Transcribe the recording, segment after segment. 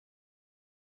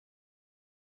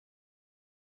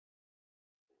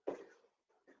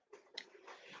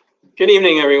Good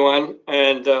evening, everyone,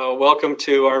 and welcome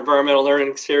to our Environmental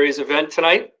Learning Series event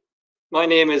tonight. My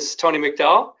name is Tony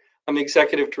McDowell. I'm the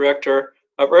Executive Director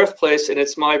of Earthplace, and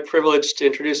it's my privilege to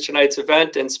introduce tonight's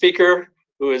event and speaker,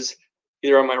 who is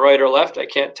either on my right or left, I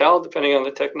can't tell, depending on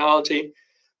the technology.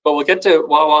 But we'll get to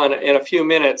Wawa in a few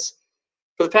minutes.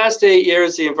 For the past 8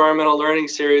 years, the Environmental Learning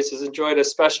Series has enjoyed a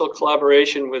special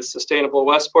collaboration with Sustainable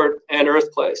Westport and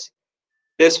Earthplace.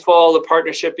 This fall, the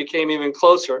partnership became even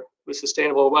closer, with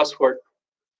Sustainable Westport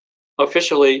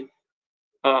officially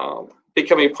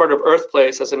becoming part of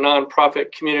Earthplace as a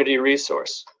nonprofit community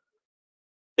resource.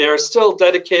 They are still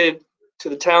dedicated to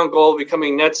the town goal of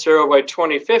becoming net zero by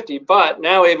 2050, but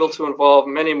now able to involve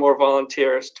many more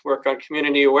volunteers to work on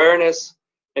community awareness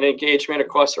and engagement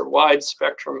across a wide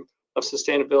spectrum of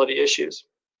sustainability issues.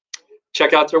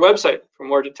 Check out their website for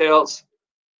more details.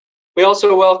 We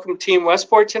also welcome Team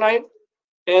Westport tonight,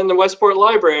 and the Westport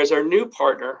Library is our new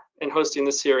partner in hosting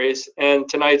the series and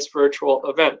tonight's virtual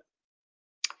event.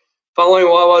 Following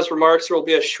Wawa's remarks, there will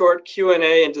be a short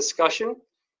Q&A and discussion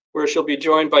where she'll be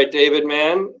joined by David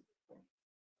Mann,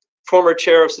 former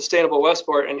chair of Sustainable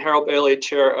Westport, and Harold Bailey,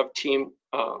 chair of Team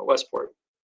Westport.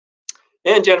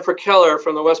 And Jennifer Keller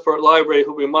from the Westport Library,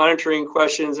 who will be monitoring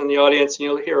questions in the audience, and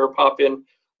you'll hear her pop in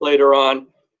later on.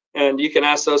 And you can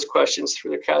ask those questions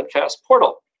through the CADcast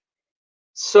portal.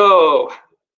 So,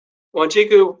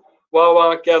 Wanjiku,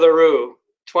 Wawa, Gatheru,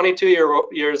 22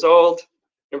 years old,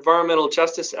 environmental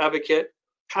justice advocate,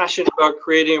 passionate about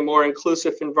creating a more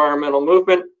inclusive environmental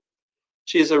movement.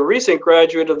 She's a recent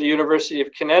graduate of the University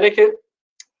of Connecticut,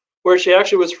 where she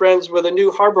actually was friends with a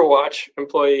new Harbor Watch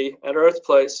employee at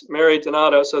Earthplace, Mary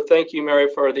Donato. So thank you, Mary,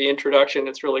 for the introduction.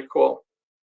 It's really cool.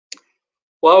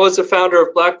 Wawa is the founder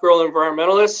of Black Girl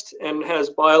Environmentalist and has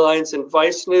bylines in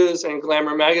Vice News and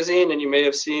Glamour magazine, and you may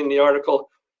have seen the article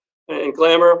in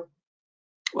Glamour.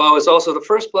 Wawa is also the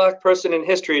first Black person in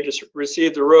history to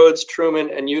receive the Rhodes, Truman,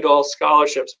 and Udall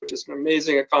scholarships, which is an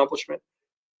amazing accomplishment,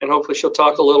 and hopefully she'll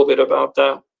talk a little bit about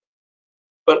that.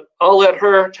 But I'll let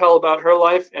her tell about her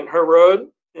life and her road,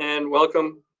 and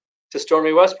welcome to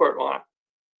Stormy Westport,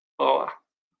 Wawa.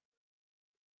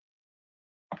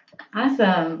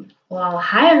 Awesome. Well,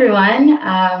 hi, everyone.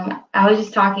 I was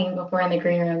just talking before in the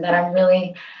green room that I'm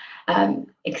really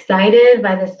excited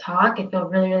by this talk. I feel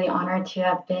really, really honored to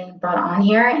have been brought on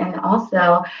here. And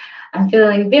also, I'm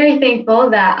feeling very thankful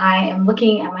that I am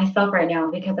looking at myself right now,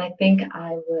 because I think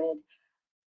I would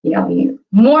be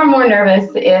more and more nervous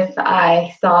if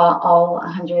I saw all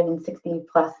 160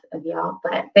 plus of y'all.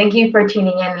 But thank you for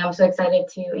tuning in, and I'm so excited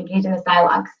to engage in this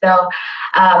dialogue. So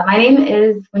my name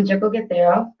is Wanjiku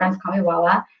Gatheru, friends call me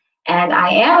Wawa, and I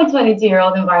am a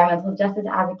 22-year-old environmental justice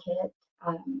advocate.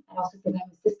 I also say I'm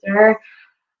a sister,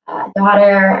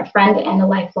 daughter, a friend, and a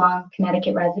lifelong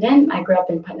Connecticut resident. I grew up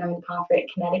in Putnam and Pomfret,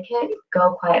 Connecticut,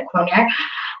 go quiet corner.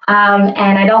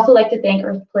 And I'd also like to thank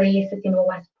Earthplace, Sustainable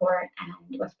Westport,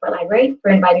 and Westport Library for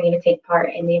inviting me to take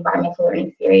part in the Environmental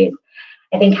Learning Series.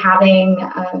 I think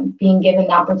being given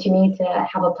the opportunity to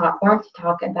have a platform to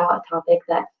talk about a topic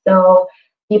that's so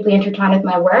deeply intertwined with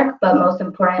my work, but most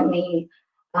importantly,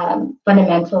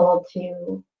 fundamental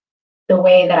to the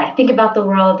way that I think about the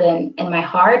world and my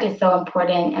heart is so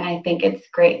important. And I think it's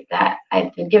great that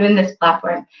I've been given this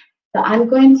platform. So I'm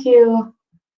going to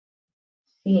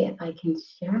see if I can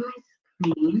share my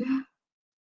screen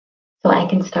so I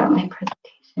can start my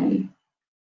presentation.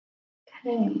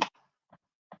 Okay.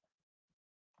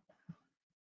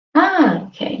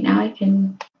 Okay, now I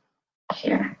can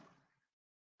share.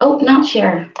 Oh, not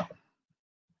share.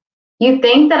 You'd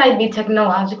think that I'd be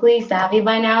technologically savvy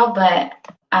by now, but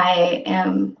I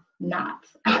am not.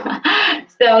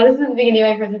 So this is the beginning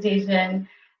of my presentation.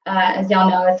 As y'all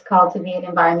know, it's called To Be an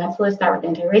Environmentalist, Start with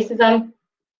Antiracism.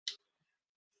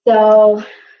 So to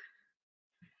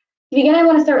begin, I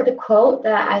want to start with a quote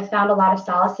that I found a lot of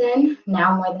solace in,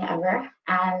 now more than ever,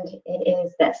 and it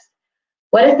is this: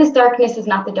 "What is this darkness is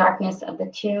not the darkness of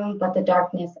the tomb, but the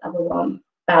darkness of a womb."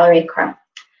 Valerie Carr.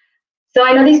 So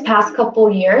I know these past couple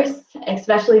years,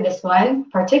 especially this one,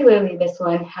 particularly this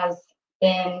one, has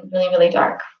been really, really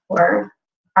dark for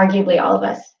arguably all of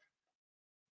us.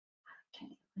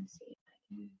 Okay, let's see if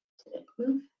I can, did it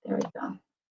move? There we go.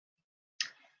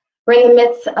 We're in the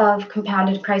midst of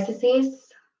compounded crises,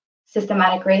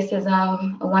 systematic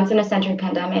racism, a once-in-a-century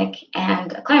pandemic,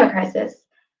 and a climate crisis.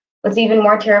 What's even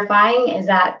more terrifying is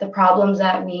that the problems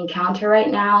that we encounter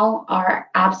right now are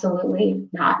absolutely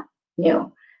not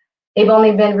new. They've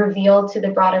only been revealed to the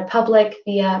broader public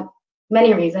via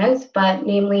many reasons, but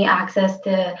namely access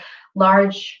to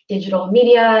large digital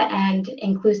media and the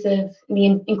inclusive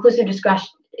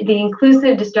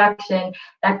destruction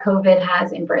that COVID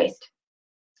has embraced.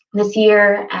 this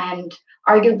year and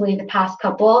arguably the past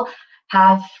couple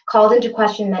have called into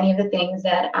question many of the things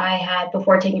that I had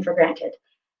before taken for granted.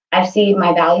 I've seen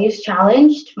my values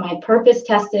challenged, my purpose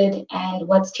tested, and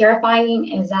what's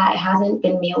terrifying is that it hasn't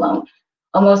been me alone.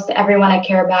 Almost everyone I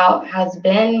care about has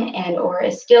been and or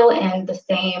is still in the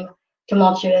same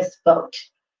tumultuous boat.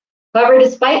 However,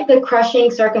 despite the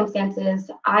crushing circumstances,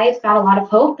 I found a lot of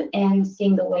hope in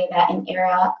seeing the way that an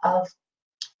era of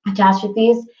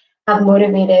catastrophes have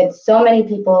motivated so many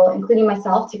people, including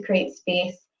myself, to create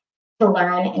space to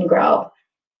learn and grow.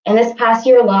 In this past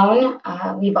year alone,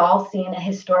 we've all seen a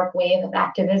historic wave of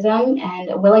activism and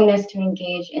a willingness to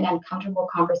engage in uncomfortable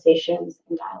conversations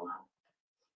and dialogue.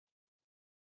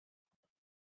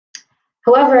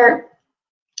 However,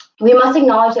 we must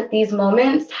acknowledge that these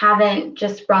moments haven't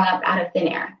just sprung up out of thin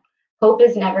air. Hope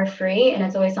is never free, and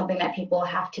it's always something that people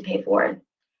have to pay for.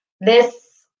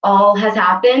 This all has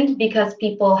happened because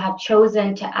people have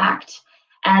chosen to act.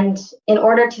 And in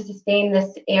order to sustain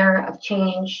this era of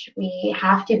change, we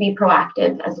have to be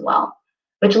proactive as well,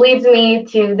 which leads me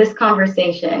to this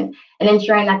conversation and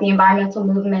ensuring that the environmental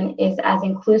movement is as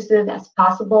inclusive as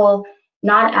possible,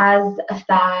 not as a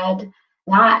fad,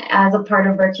 not as a part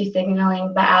of virtue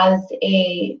signaling, but as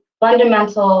a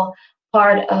fundamental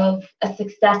part of a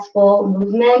successful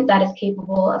movement that is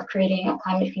capable of creating a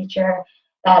climate future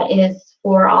that is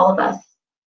for all of us.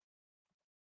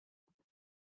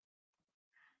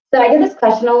 So I get this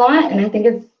question a lot, and I think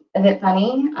it's a bit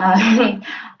funny. I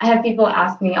have people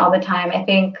ask me all the time, I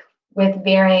think with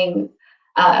varying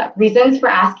reasons for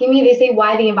asking me. They say,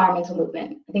 why the environmental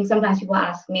movement? I think sometimes people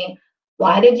ask me,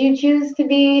 why did you choose to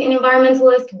be an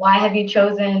environmentalist? Why have you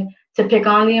chosen to pick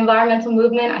on the environmental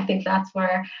movement? I think that's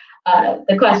where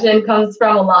the question comes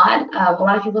from a lot. A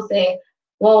lot of people say,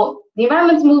 well, the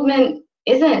environmental movement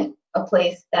isn't a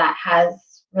place that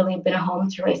has really been a home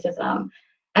to racism.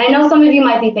 And I know some of you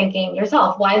might be thinking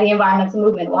yourself, why the environmental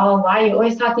movement? Well, why are you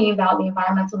always talking about the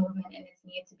environmental movement and its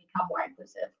need to become more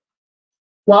inclusive?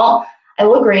 Well, I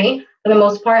will agree. For the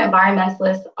most part,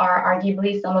 environmentalists are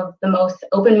arguably some of the most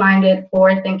open-minded,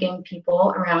 forward-thinking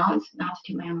people around, not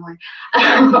to toot my own horn.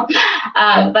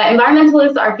 But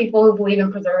environmentalists are people who believe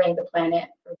in preserving the planet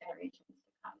for generations to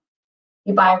come.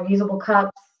 You buy reusable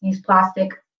cups, use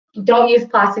plastic. Don't use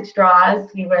plastic straws.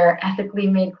 We wear ethically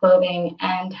made clothing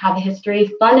and have a history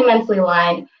fundamentally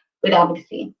aligned with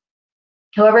advocacy.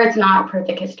 However, it's not a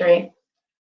perfect history.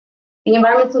 The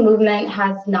environmental movement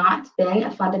has not been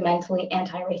a fundamentally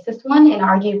anti-racist one and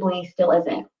arguably still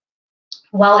isn't.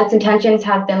 While its intentions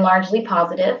have been largely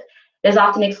positive, it has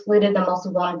often excluded the most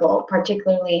vulnerable,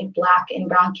 particularly Black and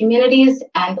Brown communities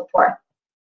and the poor.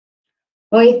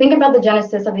 When we think about the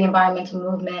genesis of the environmental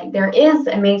movement, there is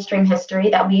a mainstream history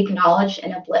that we acknowledge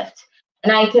and uplift.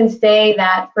 And I can say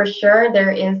that for sure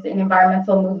there is an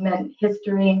environmental movement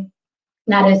history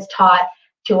that is taught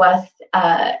to us,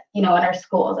 in our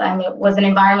schools. I was an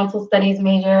environmental studies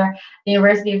major, at the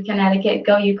University of Connecticut,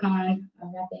 go UConn,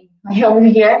 I'm rapping right over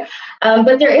here.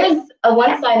 But there is a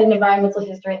one-sided environmental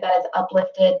history that is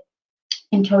uplifted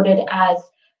and touted as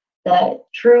the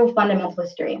true fundamental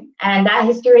history. And that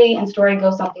history and story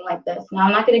goes something like this. Now,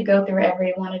 I'm not going to go through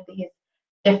every one of these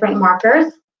different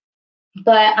markers,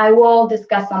 but I will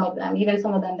discuss some of them, even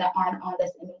some of them that aren't on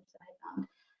this image that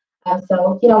I found.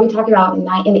 So, we talk about in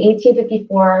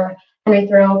 1854, Henry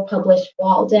Thoreau published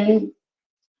Walden.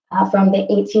 From the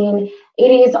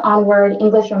 1880s onward,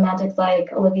 English romantics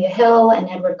like Olivia Hill and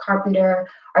Edward Carpenter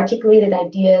articulated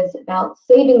ideas about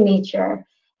saving nature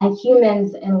and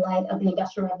humans in light of the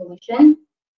Industrial Revolution.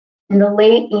 In the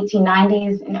late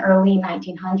 1890s and early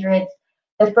 1900s,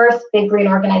 the first big green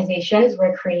organizations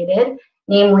were created,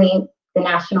 namely the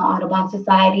National Audubon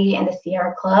Society and the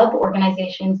Sierra Club,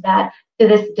 organizations that to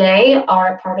this day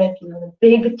are part of the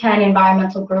big 10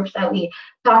 environmental groups that we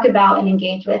talk about and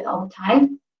engage with all the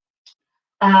time.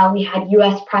 We had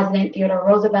US President Theodore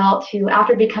Roosevelt, who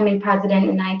after becoming president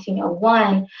in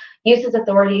 1901, used his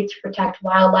authority to protect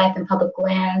wildlife and public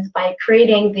lands by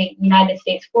creating the United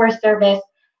States Forest Service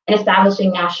and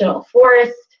establishing national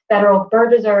forests, federal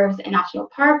bird reserves, and national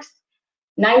parks.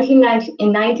 In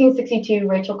 1962,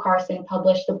 Rachel Carson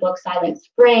published the book Silent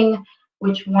Spring,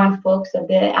 which warned folks of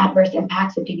the adverse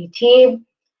impacts of DDT.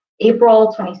 April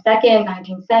 22nd,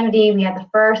 1970, we had the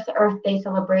first Earth Day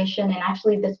celebration, and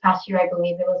actually this past year, I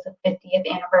believe it was the 50th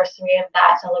anniversary of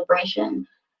that celebration.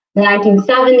 In the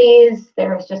 1970s,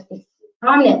 there was just this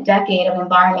prominent decade of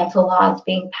environmental laws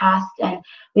being passed, and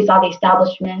we saw the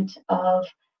establishment of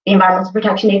the Environmental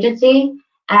Protection Agency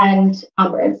and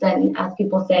onwards, and as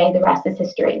people say, the rest is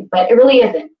history, but it really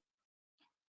isn't.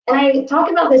 And I talk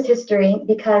about this history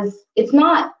because it's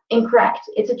not incorrect.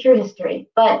 It's a true history,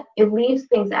 but it leaves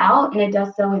things out, and it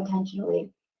does so intentionally.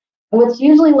 And what's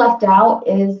usually left out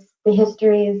is the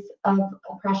histories of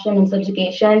oppression and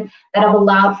subjugation that have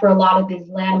allowed for a lot of these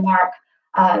landmark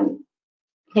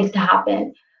things to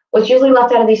happen. What's usually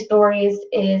left out of these stories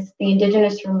is the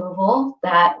indigenous removal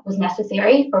that was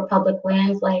necessary for public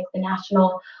lands like the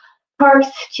national parks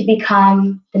to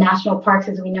become the national parks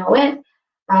as we know it.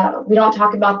 We don't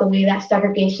talk about the way that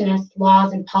segregationist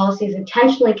laws and policies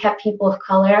intentionally kept people of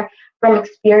color from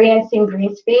experiencing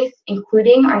green space,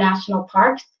 including our national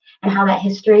parks, and how that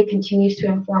history continues to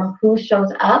inform who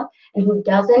shows up and who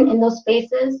doesn't in those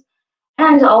spaces.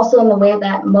 And also in the way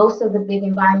that most of the big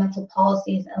environmental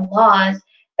policies and laws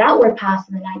that were passed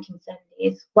in the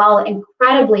 1970s, while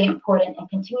incredibly important and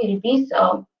continue to be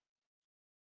so,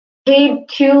 paid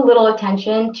too little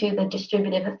attention to the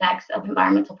distributive effects of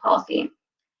environmental policy.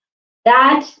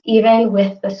 That, even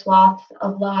with the swaths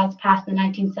of laws passed in the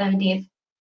 1970s,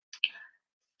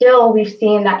 still we've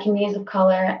seen that communities of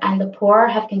color and the poor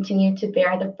have continued to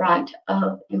bear the brunt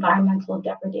of environmental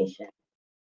degradation.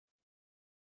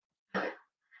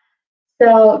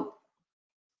 So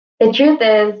the truth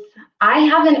is, I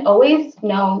haven't always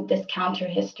known this counter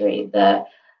history, the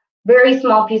very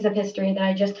small piece of history that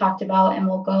I just talked about, and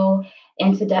we'll go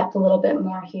into depth a little bit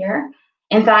more here.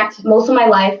 In fact, most of my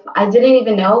life, I didn't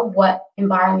even know what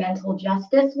environmental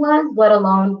justice was, let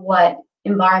alone what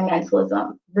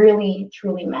environmentalism really,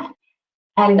 truly meant.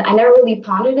 And I never really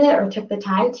pondered it or took the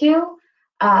time to,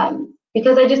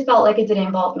 because I just felt like it didn't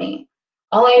involve me.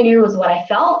 All I knew was what I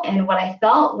felt, and what I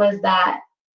felt was that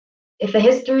if a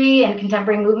history and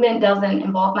contemporary movement doesn't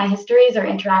involve my histories or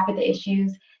interact with the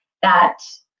issues that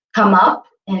come up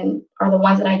and are the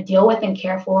ones that I deal with and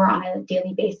care for on a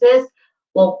daily basis,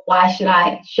 well, why should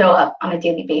I show up on a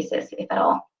daily basis, if at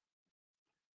all?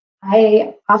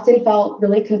 I often felt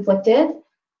really conflicted.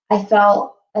 I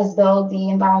felt as though the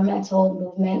environmental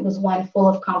movement was one full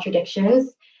of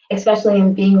contradictions, especially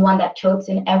in being one that totes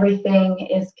in everything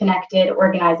is connected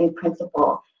organizing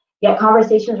principle. Yet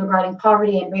conversations regarding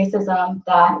poverty and racism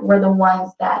that were the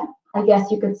ones that I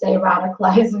guess you could say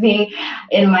radicalized me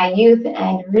in my youth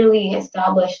and really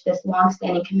established this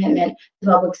longstanding commitment to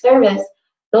public service,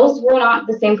 those were not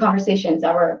the same conversations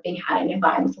that were being had in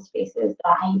environmental spaces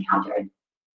that I encountered.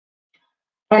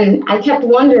 And I kept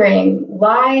wondering,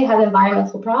 why have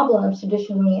environmental problems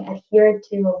traditionally adhered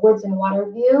to a woods and water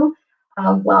view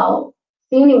while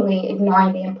seemingly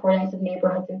ignoring the importance of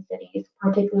neighborhoods and cities,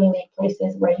 particularly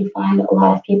places where you find a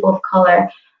lot of people of color?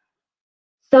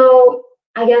 So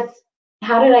I guess,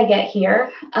 how did I get here?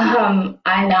 I'm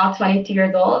now 22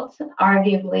 years old,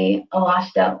 arguably a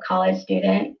washed up college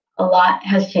student. A lot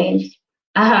has changed.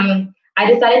 I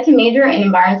decided to major in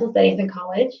environmental studies in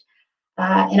college,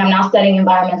 and I'm now studying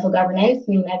environmental governance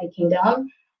in the United Kingdom,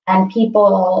 and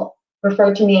people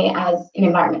refer to me as an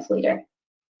environmental leader.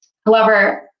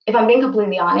 However, if I'm being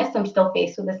completely honest, I'm still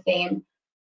faced with the same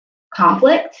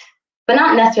conflict, but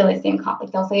not necessarily the same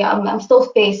conflict. I'll say I'm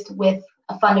still faced with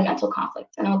a fundamental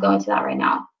conflict, and I'll go into that right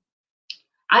now.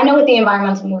 I know what the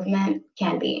environmental movement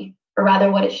can be, or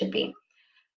rather what it should be,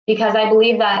 because I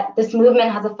believe that this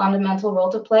movement has a fundamental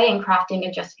role to play in crafting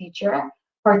a just future,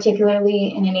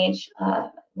 particularly in an age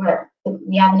where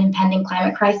we have an impending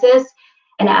climate crisis,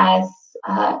 and as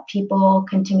people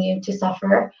continue to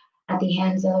suffer at the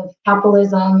hands of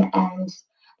capitalism and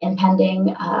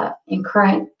impending and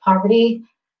current poverty.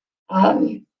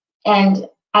 And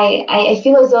I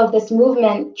feel as though this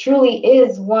movement truly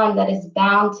is one that is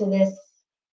bound to this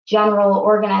general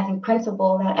organizing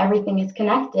principle that everything is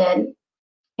connected,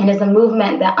 and is a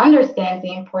movement that understands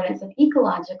the importance of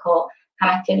ecological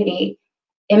connectivity.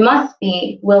 It must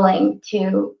be willing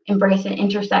to embrace an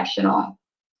intersectional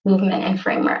movement and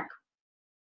framework.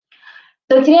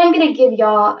 So today I'm going to give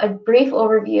y'all a brief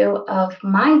overview of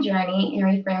my journey in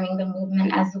reframing the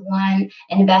movement as one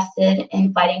invested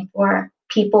in fighting for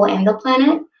people and the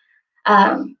planet.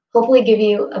 Hopefully give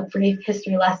you a brief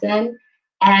history lesson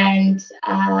and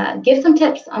give some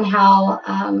tips on how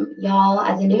y'all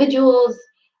as individuals,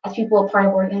 as people a part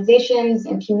of organizations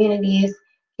and communities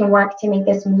can work to make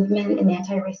this movement an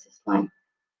anti-racist one.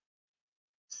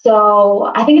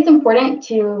 So I think it's important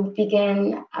to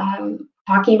begin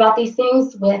talking about these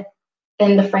things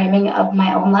within the framing of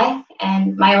my own life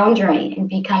and my own journey in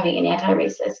becoming an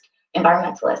anti-racist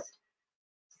environmentalist.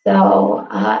 So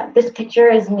this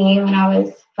picture is me when I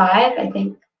was 5. I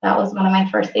think that was one of my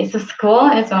first days of school,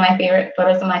 and it's one of my favorite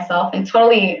photos of myself, and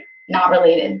totally not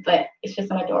related, but it's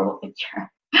just an adorable picture.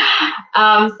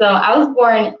 So I was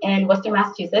born in Worcester,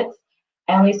 Massachusetts.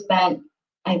 I only spent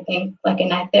I think, like a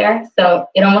night there, so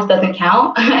it almost doesn't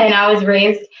count. And I was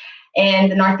raised in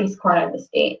the northeast corner of the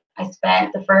state. I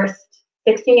spent the first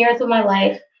 16 years of my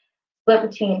life split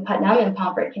between Putnam and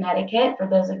Pomfret, Connecticut. For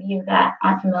those of you that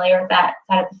aren't familiar with that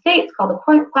side of the state, it's called the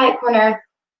Quiet Corner.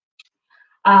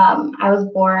 I was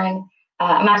born,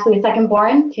 I'm actually the second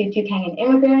born to two Kenyan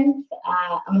immigrants.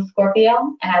 I'm a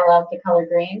Scorpio, and I love the color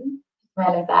green.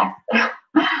 Random fact.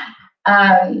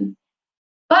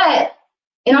 But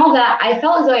in all that, I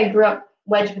felt as though I grew up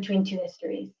wedged between two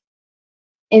histories.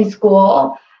 In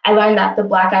school, I learned that the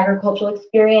Black agricultural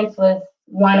experience was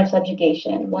one of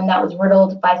subjugation, one that was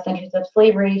riddled by centuries of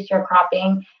slavery,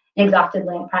 sharecropping, and exhausted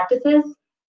land practices.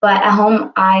 But at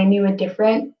home, I knew a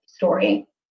different story.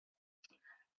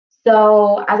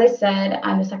 So, as I said,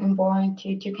 I'm the second born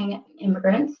to two Kenyan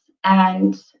immigrants.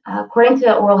 And according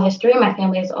to oral history, my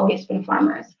family has always been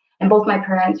farmers. And both my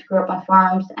parents grew up on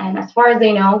farms. And as far as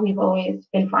they know, we've always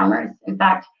been farmers. In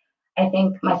fact, I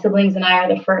think my siblings and I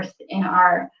are the first in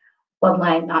our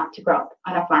bloodline not to grow up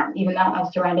on a farm, even though I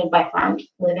was surrounded by farms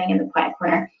living in the Quiet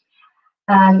Corner.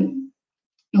 When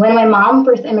my mom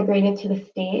first immigrated to the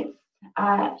States,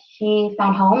 she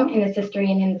found home in this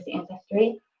history and in this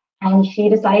ancestry. And she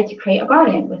decided to create a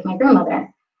garden with my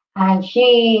grandmother. And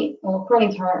she, well,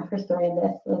 according to her story of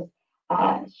this, was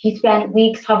she spent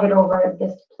weeks hovered over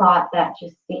this plot that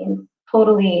just seemed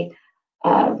totally,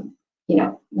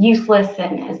 useless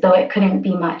and as though it couldn't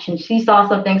be much. And she saw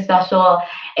something special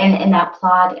in that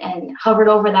plot and hovered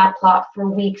over that plot for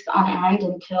weeks on end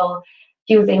until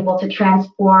she was able to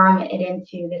transform it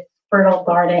into this fertile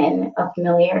garden of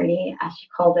familiarity, as she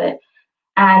called it.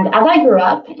 And as I grew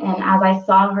up and as I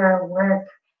saw her work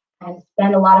and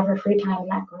spend a lot of her free time in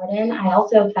that garden, I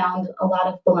also found a lot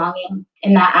of belonging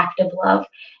in that act of love.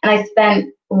 And I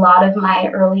spent a lot of my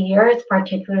early years,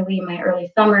 particularly my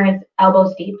early summers,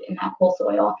 elbows deep in that cool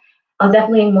soil. I was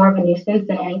definitely more of a nuisance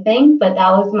than anything, but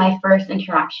that was my first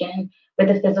interaction with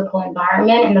the physical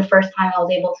environment and the first time I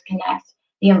was able to connect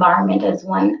the environment as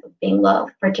one of being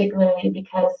loved, particularly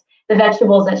because the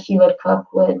vegetables that she would cook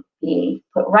would be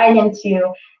put right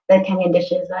into the Kenyan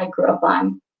dishes that I grew up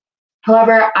on.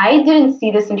 However, I didn't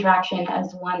see this interaction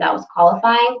as one that was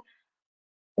qualifying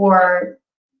or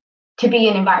to be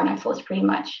an environmentalist, pretty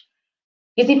much.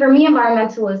 You see, for me,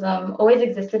 environmentalism always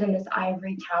existed in this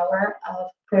ivory tower of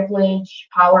privilege,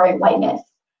 power, and whiteness.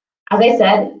 As I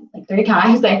said, like 3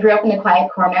 times, I grew up in the Quiet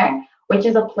Corner, which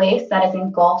is a place that is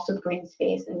engulfed with green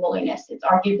space and wilderness. It's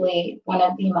arguably one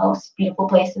of the most beautiful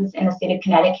places in the state of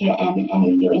Connecticut and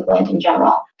in New England in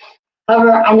general.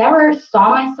 However, I never saw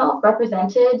myself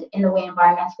represented in the way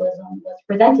environmentalism was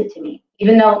presented to me,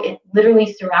 even though it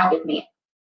literally surrounded me.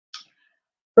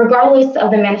 Regardless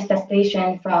of the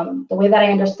manifestation from the way that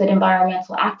I understood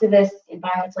environmental activists,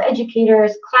 environmental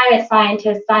educators, climate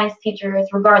scientists, science teachers,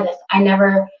 regardless, I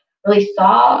never really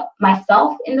saw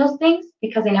myself in those things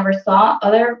because I never saw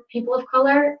other people of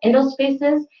color in those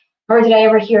spaces, nor did I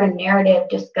ever hear a narrative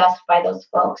discussed by those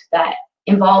folks that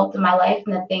involved my life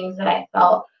and the things that I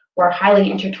felt were highly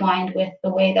intertwined with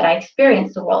the way that I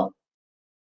experienced the world.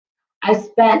 I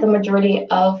spent the majority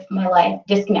of my life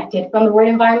disconnected from the word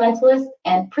environmentalist,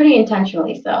 and pretty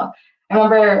intentionally so. I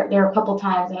remember there were a couple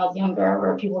times when I was younger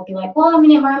where people would be like, well, I'm an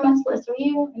environmentalist, are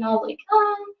you? And I was like,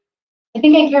 I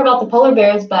think I care about the polar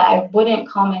bears, but I wouldn't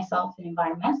call myself an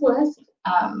environmentalist.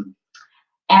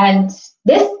 And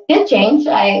this did change.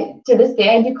 To this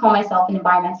day, I do call myself an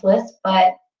environmentalist,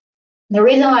 but the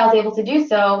reason why I was able to do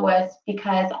so was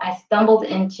because I stumbled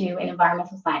into an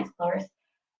environmental science course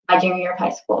my junior year of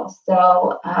high school.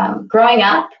 So growing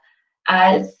up,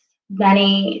 as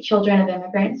many children of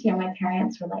immigrants, my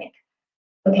parents were like,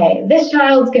 okay, this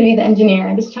child's going to be the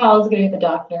engineer, this child's going to be the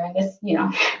doctor, and this,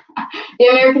 the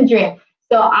American dream.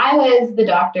 So I was the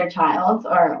doctor child,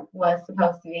 or was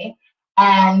supposed to be,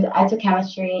 and I took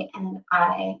chemistry, and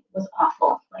I was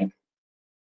awful, like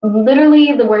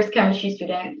literally the worst chemistry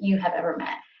student you have ever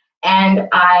met. And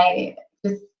I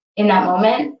just, in that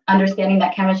moment, understanding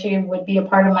that chemistry would be a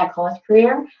part of my college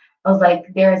career, I was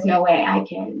like, there is no way I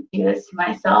can do this to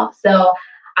myself. So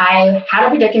I had a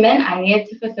predicament. I needed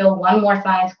to fulfill one more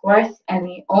science course, and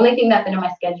the only thing that fit in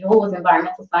my schedule was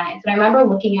environmental science. And I remember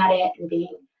looking at it and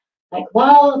being like,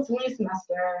 well, it's only a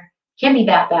semester, can't be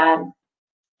that bad.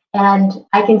 And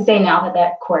I can say now that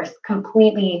that course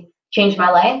completely changed my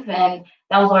life, and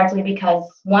that was largely because,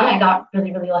 one, I got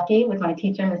really, really lucky with my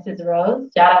teacher, Mrs.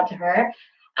 Rhodes, shout out to her,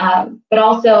 but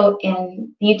also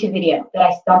in the YouTube video that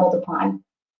I stumbled upon.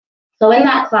 So in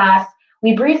that class,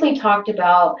 we briefly talked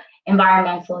about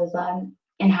environmentalism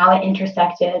and how it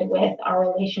intersected with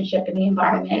our relationship in the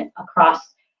environment across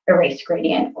a race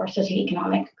gradient or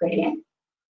socioeconomic gradient.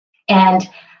 And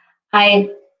I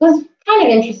was kind of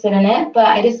interested in it, but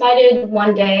I decided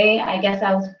one day, I guess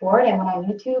I was bored, I went on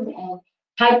YouTube and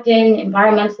typed in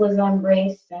environmentalism,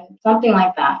 race, and something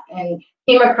like that, and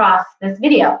came across this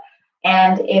video.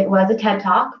 And it was a TED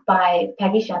Talk by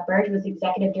Peggy Shepard, who was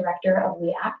executive director of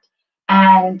REACT.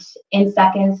 And in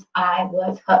seconds, I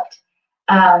was hooked.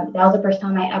 That was the first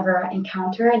time I ever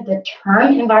encountered the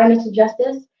term environmental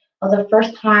justice. It was the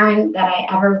first time that I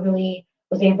ever really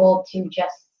was able to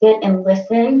just sit and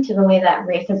listen to the way that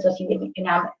race and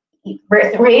socioeconomic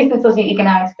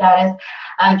status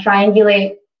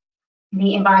triangulate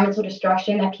the environmental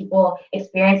destruction that people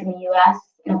experience in the US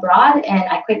and abroad. And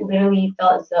I quite literally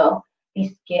felt as though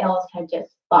these scales had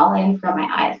just fallen from my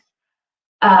eyes.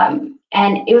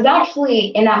 And it was actually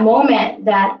in that moment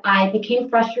that I became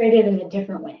frustrated in a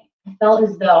different way. I felt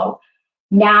as though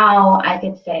now I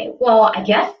could say, well, I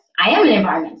guess I am an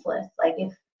environmentalist. Like,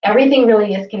 if everything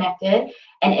really is connected,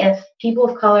 and if people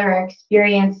of color are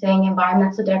experiencing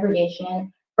environmental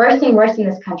degradation worse and worse in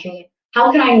this country,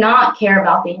 how can I not care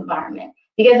about the environment?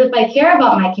 Because if I care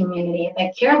about my community, if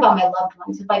I care about my loved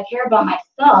ones, if I care about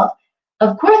myself,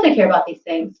 of course I care about these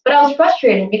things. But I was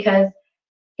frustrated because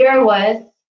here I was,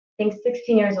 I think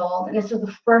 16 years old, and this was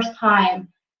the first time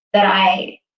that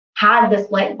I had this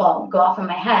light bulb go off in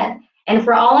my head. And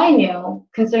for all I knew,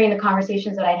 considering the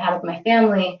conversations that I'd had with my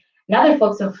family and other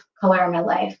folks of color in my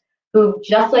life, who,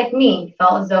 just like me,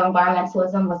 felt as though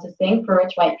environmentalism was a thing for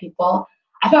rich white people,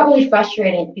 I felt really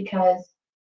frustrated because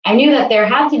I knew that there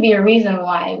had to be a reason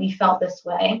why we felt this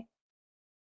way.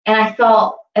 And I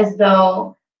felt as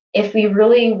though if we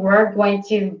really were going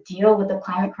to deal with the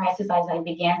climate crisis, as I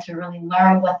began to really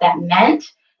learn what that meant,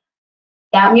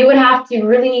 that we would have to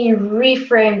really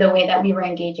reframe the way that we were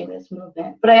engaging this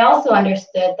movement. But I also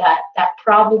understood that that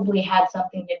probably had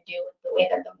something to do with the way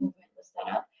that the movement was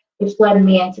set up, which led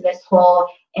me into this whole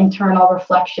internal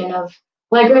reflection of,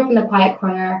 well, I grew up in the quiet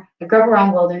corner, I grew up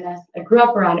around wilderness, I grew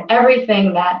up around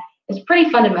everything that is pretty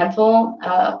fundamental,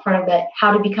 part of the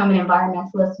How to Become an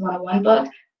Environmentalist 101 book,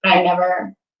 but I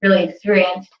never really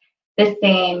experienced the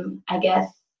same, I guess,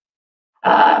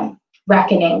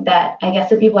 reckoning that I guess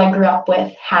the people I grew up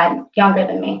with had younger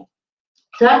than me.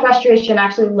 So that frustration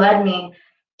actually led me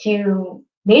to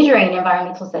majoring in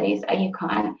environmental studies at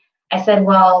UConn. I said,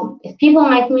 well, if people in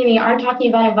my community aren't talking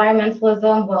about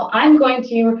environmentalism, well, I'm going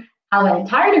to have an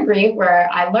entire degree where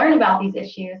I learn about these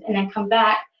issues and then come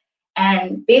back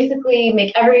and basically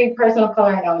make every person of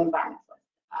color know an environmentalist.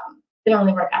 Didn't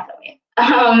really work out that way.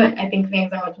 I think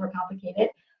things are much more complicated.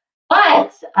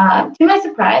 But to my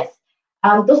surprise,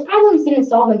 those problems didn't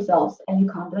solve themselves at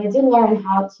UConn, but I did learn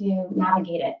how to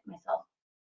navigate it myself.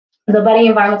 As a budding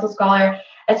environmental scholar,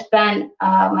 I spent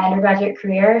my undergraduate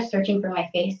career searching for my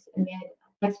face in the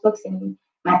textbooks in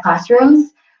my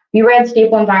classrooms. We read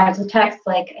staple environmental texts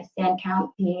like A Stand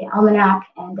Count, the Almanac,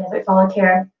 and Desert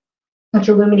Solitaire, which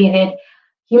illuminated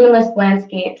humanless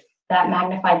landscapes that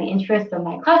magnified the interests of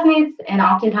my classmates and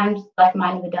oftentimes left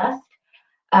mine in the dust.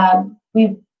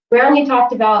 We rarely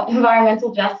talked about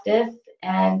environmental justice,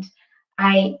 and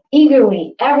I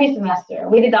eagerly, every semester,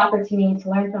 awaited the opportunity to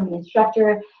learn from an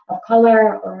instructor of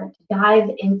color or to dive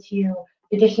into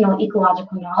additional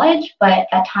ecological knowledge, but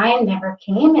that time never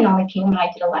came, and only came when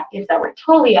I did electives that were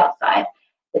totally outside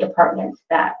the departments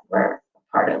that were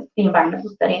part of the environmental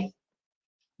studies,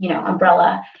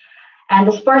 umbrella. And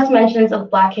the sparse mentions of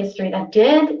Black history that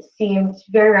did seemed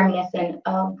very reminiscent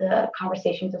of the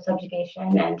conversations of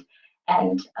subjugation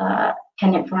and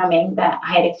tenant farming that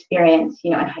I had experienced,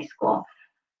 in high school.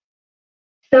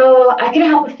 So I couldn't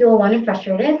help but feel alone and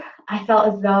frustrated. I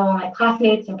felt as though my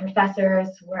classmates and professors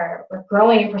were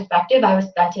growing in perspective. I was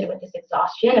stunted with this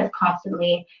exhaustion of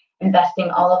constantly investing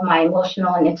all of my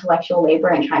emotional and intellectual labor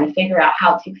and trying to figure out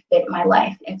how to fit my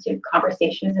life into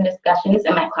conversations and discussions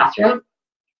in my classroom.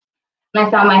 And I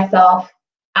found myself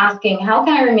asking, how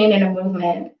can I remain in a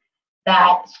movement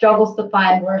that struggles to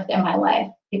find worth in my life?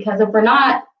 Because if we're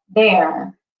not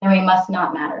there, then we must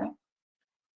not matter.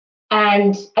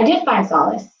 And I did find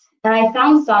solace. And I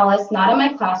found solace not in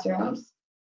my classrooms,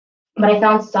 but I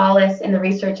found solace in the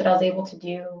research that I was able to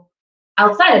do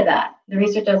outside of that, the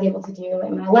research I was able to do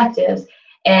in my electives,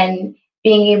 and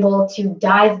being able to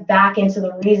dive back into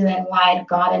the reason why I'd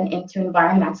gotten into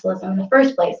environmentalism in the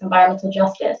first place, environmental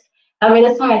justice. However,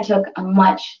 this time I took a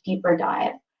much deeper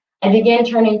dive. I began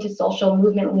turning to social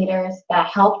movement leaders that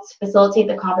helped facilitate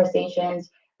the conversations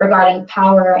regarding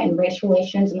power and race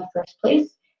relations in the first place.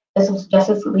 This was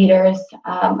justice leaders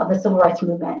of the civil rights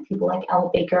movement, people like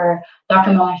Ella Baker,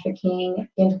 Dr. Martin Luther King,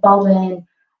 James Baldwin,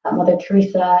 Mother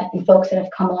Teresa, and folks that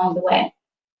have come along the way.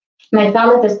 And I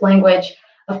found that this language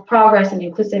of progress and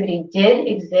inclusivity did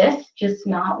exist, just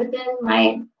not within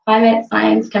my climate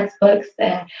science textbooks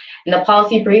and the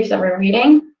policy briefs that we're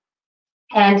reading.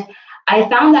 And I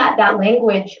found that that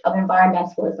language of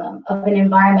environmentalism, of an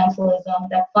environmentalism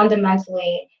that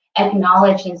fundamentally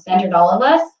acknowledged and centered all of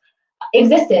us,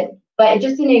 existed, but it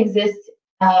just didn't exist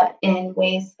in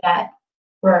ways that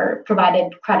were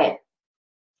provided credit.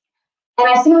 And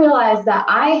I soon realized that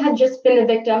I had just been the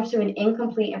victim to an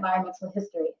incomplete environmental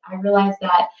history. I realized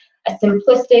that a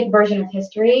simplistic version of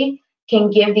history can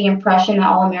give the impression that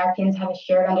all Americans have a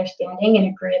shared understanding and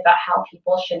agree about how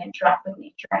people should interact with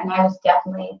nature. And I was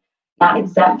definitely not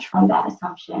exempt from that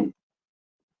assumption.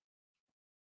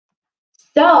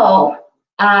 So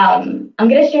I'm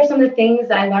going to share some of the things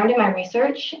that I learned in my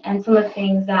research and some of the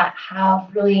things that have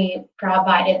really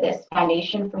provided this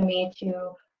foundation for me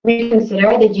to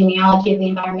reconsider the genealogy of the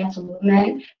environmental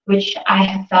movement, which I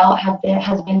have felt has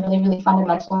been really, really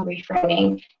fundamental in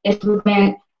reframing this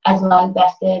movement as one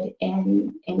vested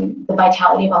in the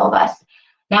vitality of all of us.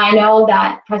 Now, I know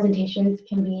that presentations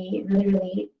can be really,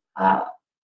 really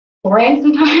boring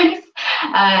sometimes,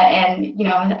 and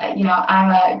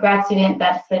I'm a grad student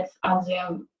that sits on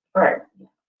Zoom for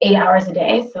 8 hours a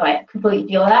day, so I completely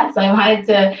feel that. So I wanted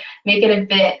to make it a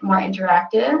bit more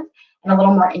interactive and a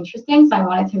little more interesting. So I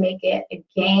wanted to make it a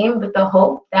game with the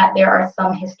hope that there are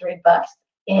some history buffs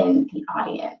in the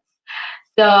audience.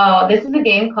 So this is a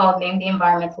game called Name the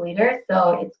Environmental Leader.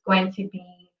 So it's going to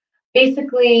be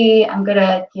basically, I'm going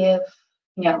to give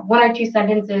 1 or 2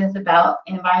 sentences about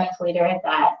an environmental leader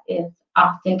that is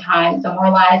oftentimes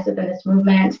memorialized within this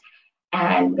movement. And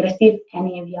I'm going to see if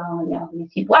any of y'all know who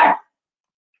these people are.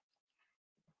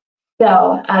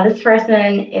 So this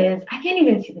person is, I can't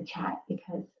even see the chat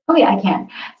because, oh yeah, I can.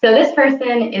 So this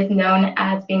person is known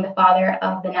as being the father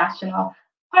of the national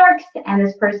parks, and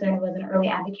this person was an early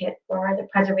advocate for the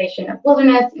preservation of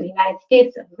wilderness in the United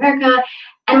States of America,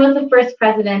 and was the first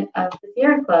president of the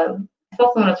Sierra Club. I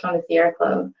saw someone was from the Sierra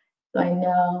Club, so I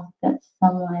know that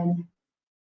someone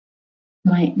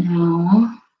might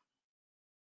know.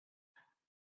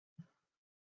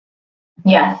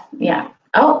 Yes, yeah.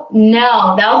 Oh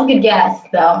no, that was a good guess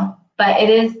though, but it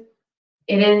is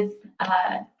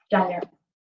John Muir.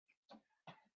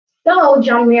 So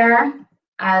John Muir,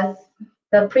 as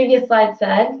the previous slide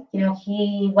said,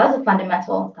 he was a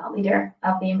fundamental thought leader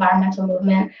of the environmental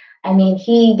movement. I mean,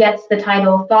 he gets the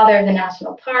title Father of the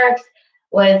National Parks,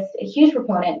 was a huge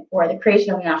proponent for the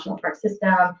creation of the national park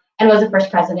system, and was the first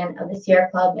president of the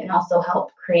Sierra Club, and also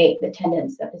helped create the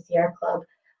tenets that the Sierra Club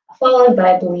followed, but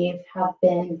I believe have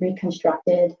been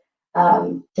reconstructed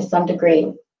to some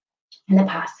degree in the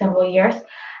past several years.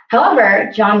 However,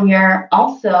 John Muir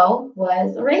also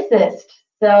was a racist.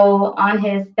 So on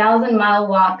his 1,000-mile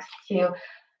walks to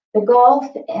the Gulf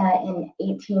in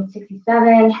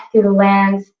 1867 through the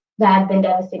lands that had been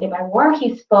devastated by war,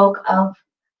 he spoke of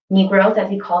Negroes, as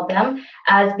he called them,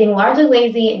 as being largely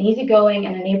lazy and easygoing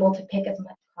and unable to pick as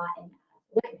much cotton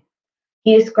as women.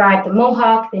 He described the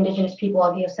Mohawk, the indigenous people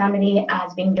of Yosemite,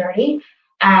 as being dirty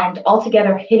and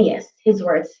altogether hideous, his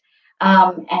words,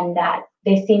 and that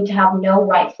they seemed to have no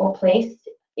rightful place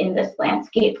in this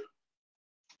landscape.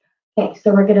 Okay,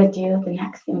 so we're going to do the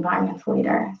next environmental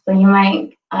leader. So you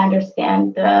might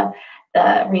understand the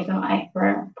reason why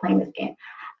we're playing this game.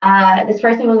 This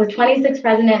person was the 26th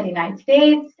president of the United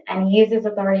States, and he used his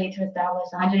authority to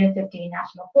establish 150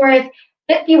 national forests,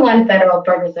 51 federal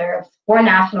bird reserves, 4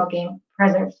 national game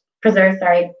preserves,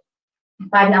 5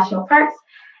 national parks,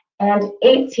 and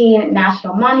 18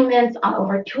 national monuments on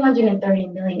over 230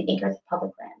 million acres of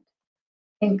public land.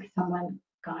 I think someone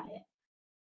got it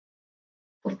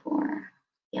before,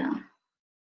 yeah.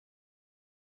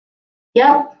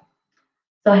 Yep.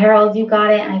 So Harold, you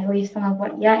got it, and I believe some of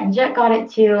what, yeah, and Jet got it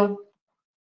too.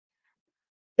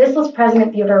 This was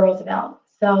President Theodore Roosevelt.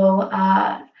 So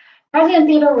President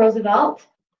Theodore Roosevelt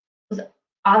was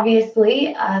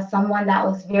obviously someone that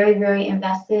was very, very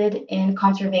invested in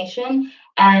conservation,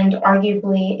 and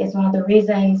arguably is one of the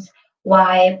reasons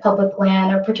why public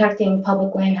land or protecting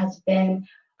public land has been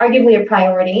arguably a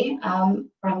priority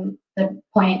from the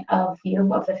point of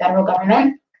view of the federal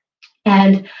government.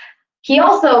 And he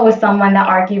also was someone that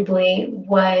arguably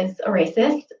was a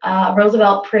racist.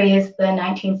 Roosevelt praised the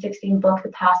 1916 book, The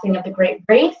Passing of the Great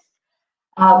Race,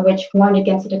 which warned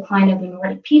against the decline of the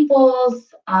Nordic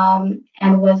peoples, and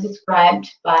was described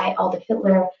by Adolf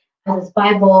Hitler as his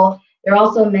Bible. There are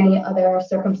also many other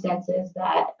circumstances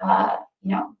that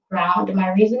ground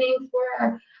my reasoning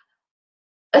for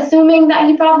assuming that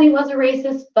he probably was a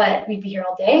racist, but we'd be here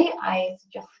all day. I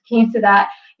suggest looking into that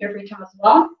your free time as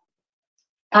well.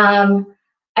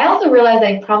 I also realized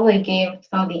I probably gave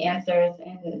some of the answers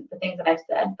in the things that I've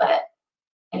said, but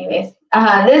anyways,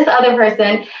 this other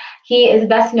person, he is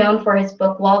best known for his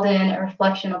book Walden, A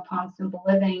Reflection Upon Simple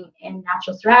Living in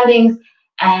Natural Surroundings,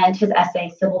 and his essay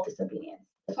Civil Disobedience.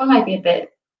 This one might be a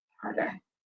bit harder.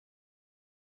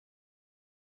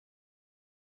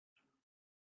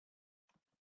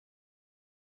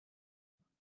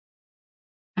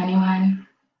 Anyone?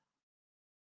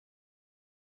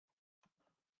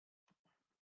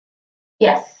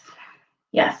 Yes,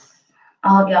 yes,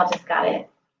 all of y'all just got it.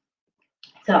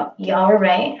 So y'all were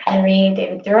right. Henry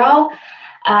David Thoreau.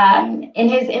 In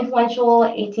his influential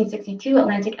 1862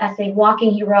 Atlantic essay,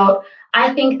 Walking, he wrote,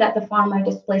 "I think that the farmer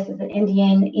displaces an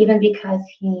Indian even because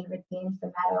he redeems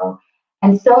the meadow,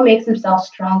 and so makes himself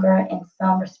stronger, in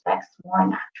some respects more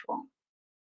natural."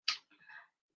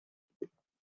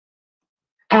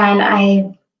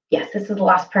 And yes, this is the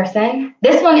last person.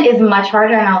 This one is much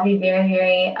harder, and I'll be very,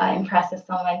 very impressed if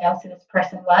someone knows who this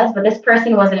person was. But this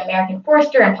person was an American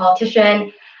forester and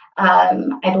politician.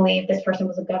 I believe this person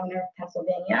was a governor of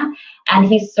Pennsylvania, and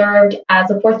he served as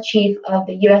the fourth chief of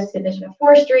the U.S. Division of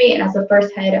Forestry and as the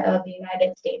first head of the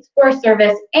United States Forest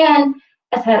Service and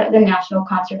as head of the National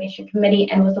Conservation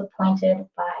Committee, and was appointed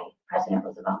by President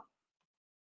Roosevelt.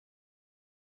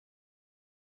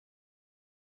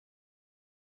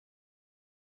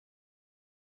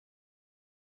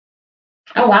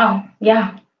 Oh, wow.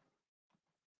 Yeah,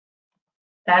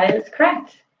 that is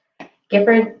correct.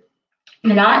 Gifford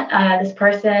Minot, this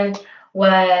person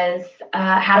was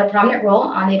had a prominent role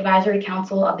on the advisory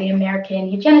council of the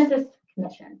American Eugenicist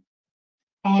Commission.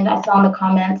 And I saw in the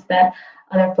comments that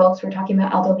other folks were talking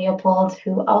about Aldo Leopold,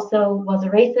 who also was a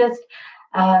racist.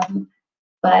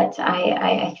 But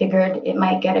I figured it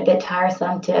might get a bit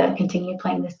tiresome to continue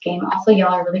playing this game. Also,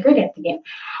 y'all are really great at the game.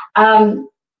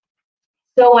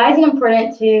 So why is it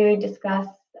important to discuss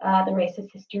the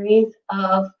racist histories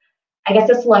of, I guess,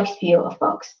 a select few of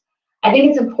folks? I think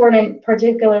it's important,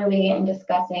 particularly in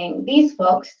discussing these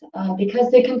folks,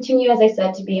 because they continue, as I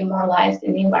said, to be immortalized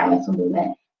in the environmental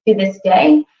movement to this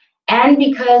day, and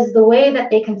because the way that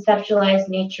they conceptualize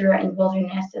nature and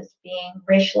wilderness as being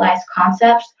racialized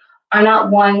concepts are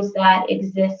not ones that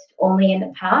exist only in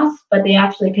the past, but they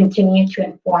actually continue to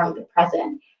inform the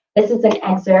present. This is an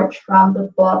excerpt from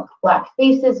the book Black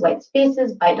Faces, White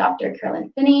Spaces by Dr.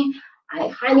 Carolyn Finney. I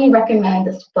highly recommend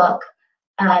this book.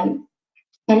 And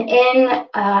in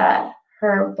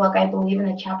her book, I believe in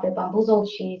the chapter Bamboozled,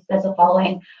 she says the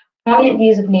following: "Prominent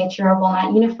views of nature, while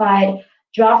not unified,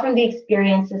 draw from the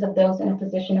experiences of those in a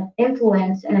position of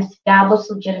influence and establish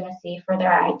legitimacy for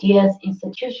their ideas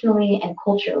institutionally and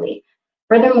culturally.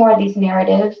 Furthermore, these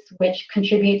narratives, which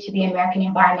contribute to the American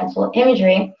environmental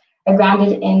imagery, are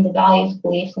grounded in the values,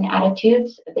 beliefs, and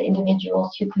attitudes of the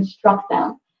individuals who construct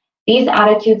them. These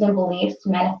attitudes and beliefs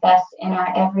manifest in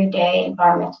our everyday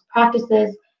environmental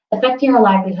practices, affecting our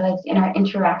livelihoods and our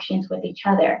interactions with each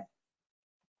other."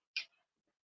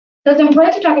 So it's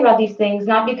important to talk about these things,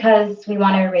 not because we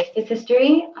want to erase this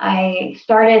history. I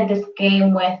started this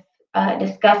game with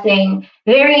discussing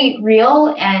very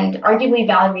real and arguably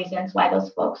valid reasons why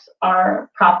those folks are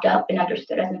propped up and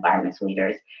understood as environmental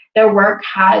leaders. Their work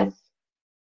has,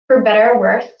 for better or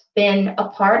worse, been a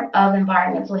part of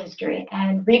environmental history,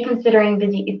 and reconsidering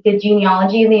the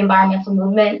genealogy of the environmental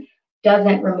movement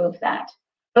doesn't remove that.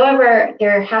 However,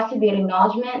 there has to be an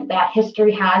acknowledgement that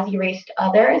history has erased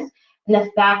others, and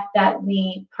the fact that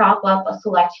we prop up a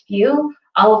select few,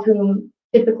 all of whom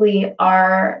typically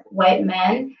are white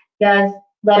men, does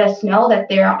let us know that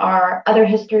there are other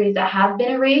histories that have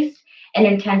been erased and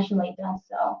intentionally done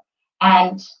so.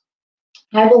 And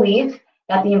I believe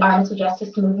that the environmental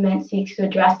justice movement seeks to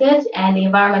address it, and the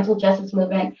environmental justice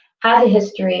movement has a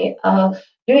history of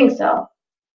doing so.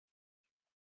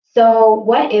 So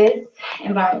what is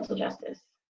environmental justice?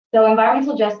 So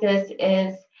environmental justice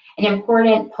is an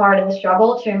important part of the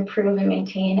struggle to improve and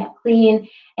maintain a clean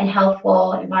and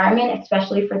healthful environment,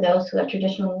 especially for those who have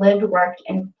traditionally lived, worked,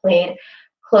 and played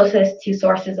closest to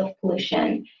sources of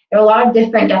pollution. There are a lot of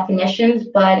different definitions,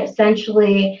 but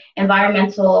essentially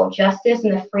environmental justice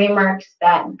and the frameworks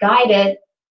that guide it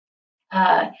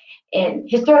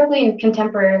historically and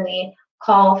contemporarily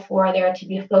call for there to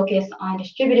be a focus on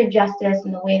distributive justice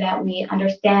in the way that we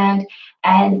understand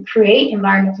and create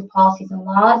environmental policies and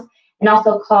laws, and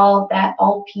also call that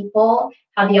all people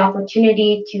have the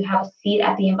opportunity to have a seat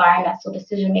at the environmental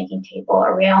decision-making table,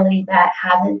 a reality that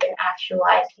hasn't been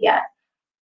actualized yet.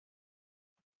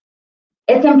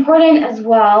 It's important as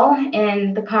well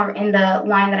in the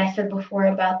line that I said before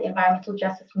about the environmental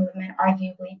justice movement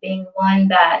arguably being one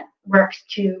that works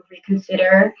to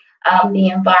reconsider the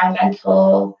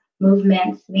environmental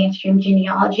movement's mainstream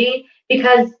genealogy,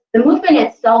 because the movement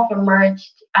itself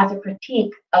emerged as a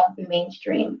critique of the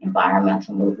mainstream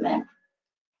environmental movement.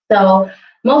 So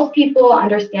most people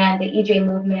understand the EJ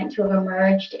movement to have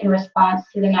emerged in response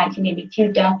to the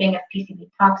 1982 dumping of PCB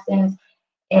toxins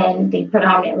in the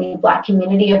predominantly Black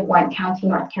community of Warren County,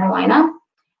 North Carolina.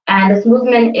 And this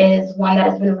movement is one that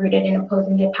has been rooted in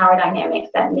opposing the power dynamics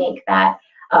that make that,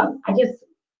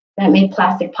 that made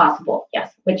plastic possible,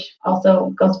 yes, which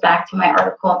also goes back to my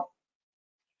article.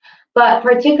 But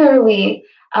particularly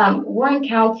Warren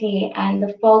County and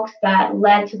the folks that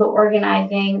led to the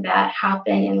organizing that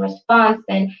happened in response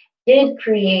and did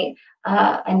create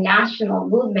a national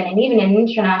movement and even an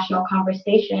international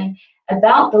conversation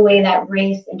about the way that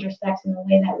race intersects in the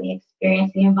way that we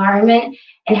experience the environment,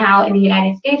 and how in the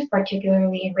United States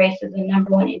particularly, race is the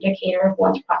 #1 indicator of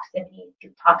one's proximity to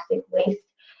toxic waste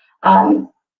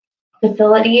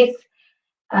facilities.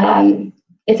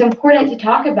 It's important to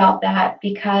talk about that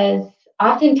because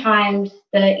oftentimes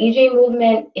the EJ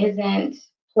movement isn't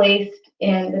placed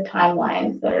in the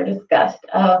timelines that are discussed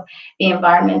of the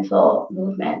environmental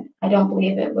movement. I don't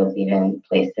believe it was even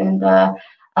placed in the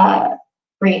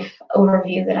brief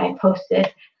overview that I posted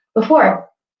before.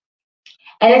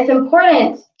 And it's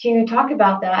important to talk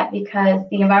about that because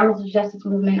the environmental justice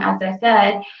movement, as I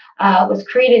said, was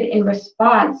created in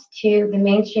response to the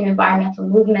mainstream environmental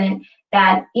movement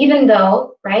that, even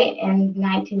though, right, in the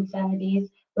 1970s,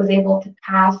 was able to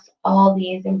pass all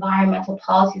these environmental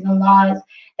policies and laws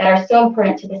that are so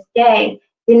important to this day,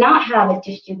 did not have a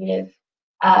distributive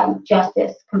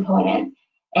justice component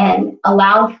and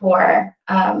allowed for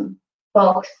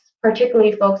folks,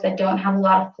 particularly folks that don't have a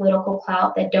lot of political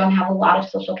clout, that don't have a lot of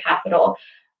social capital,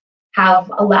 have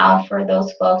allowed for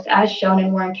those folks, as shown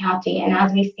in Warren County and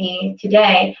as we see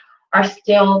today, are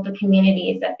still the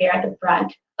communities that bear the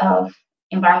brunt of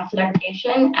environmental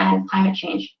degradation and climate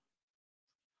change.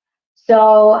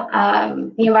 So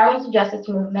the environmental justice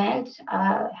movement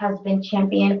has been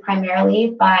championed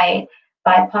primarily by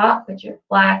BIPOC, which are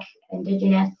Black,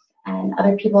 Indigenous, and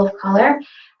other people of color,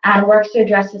 and works to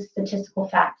address the statistical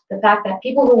facts. The fact that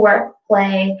people who work,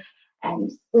 play,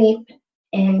 and sleep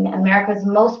in America's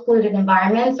most polluted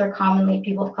environments are commonly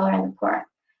people of color and the poor.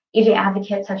 EJ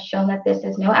advocates have shown that this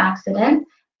is no accident.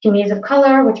 Communities of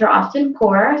color, which are often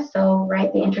poor, so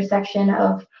right, the intersection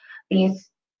of these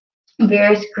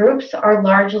various groups, are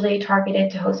largely targeted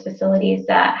to host facilities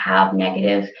that have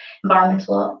negative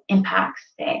environmental impacts,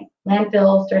 say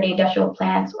landfills, dirty industrial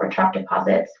plants, or truck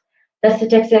deposits. The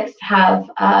statistics have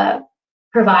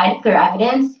provide clear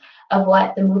evidence of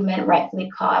what the movement rightfully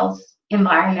calls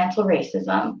environmental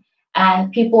racism,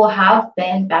 and people have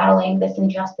been battling this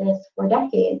injustice for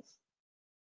decades.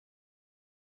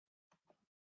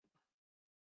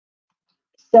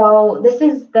 So this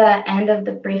is the end of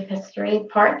the brief history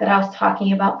part that I was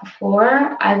talking about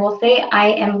before. I will say I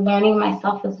am learning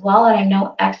myself as well, and I'm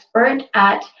no expert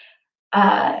at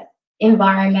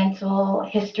environmental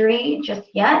history just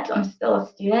yet. I'm still a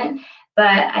student,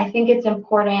 but I think it's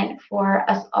important for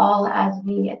us all as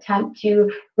we attempt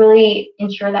to really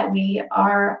ensure that we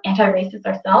are anti-racist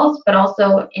ourselves, but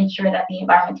also ensure that the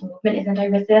environmental movement is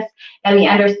anti-racist, and we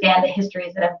understand the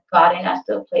histories that have gotten us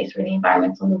to a place where the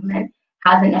environmental movement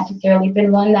hasn't necessarily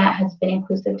been one that has been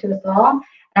inclusive to us all.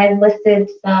 I've listed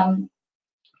some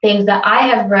things that I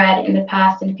have read in the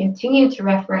past and continue to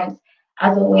reference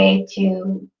as a way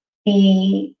to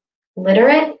be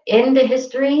literate in the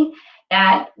history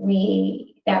that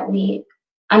we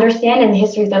understand and the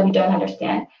histories that we don't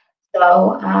understand.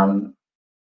 So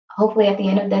hopefully at the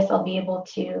end of this, I'll be able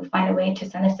to find a way to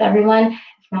send this to everyone.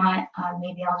 If not,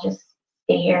 maybe I'll just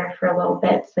stay here for a little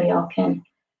bit so y'all can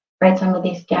write some of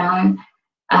these down.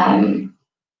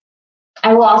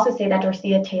 I will also say that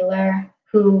Dorcia Taylor,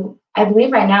 who I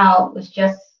believe right now was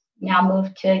just now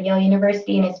moved to Yale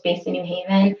University and is based in New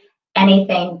Haven,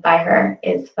 anything by her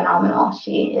is phenomenal.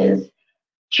 She is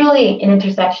truly an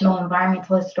intersectional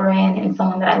environmental historian and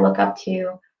someone that I look up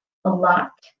to a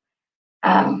lot,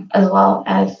 as well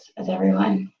as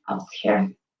everyone else here.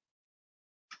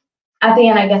 At the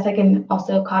end, I guess I can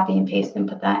also copy and paste and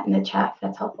put that in the chat if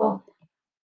that's helpful.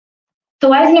 So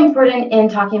why is it important in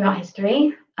talking about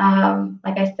history?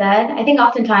 Like I said, I think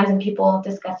oftentimes when people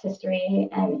discuss history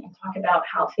and talk about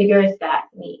how figures that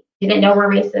we didn't know were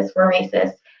racist,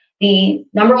 the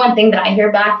 #1 thing that I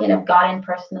hear back and have gotten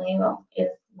personally is,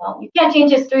 well, you can't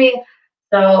change history,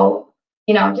 so,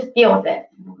 you know, just deal with it.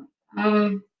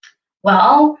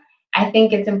 Well, I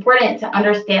think it's important to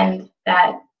understand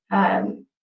that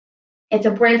it's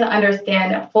important to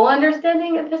understand a full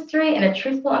understanding of history and a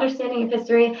truthful understanding of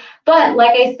history. But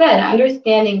like I said,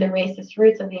 understanding the racist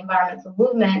roots of the environmental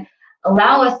movement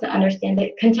allow us to understand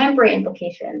the contemporary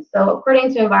implications. So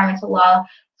according to environmental law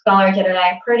scholar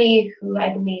Jedediah Purdy, who I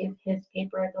believe his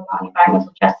paper, The Long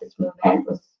Environmental Justice Movement,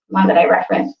 was one that I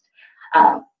referenced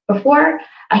before,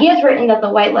 he has written that the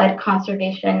white-led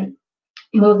conservation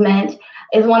movement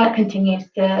is one that continues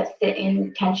to sit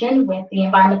in tension with the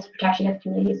environmental protection of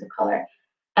communities of color.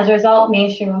 As a result,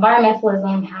 mainstream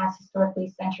environmentalism has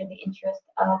historically centered the interests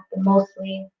of the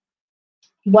mostly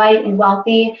white and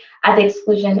wealthy at the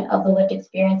exclusion of the lived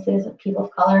experiences of people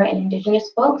of color and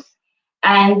indigenous folks.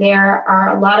 And there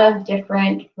are a lot of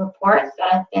different reports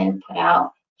that have been put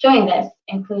out showing this,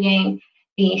 including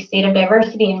the State of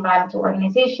Diversity environmental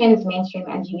organizations, mainstream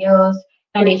NGOs,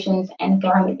 foundations, and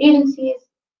government agencies.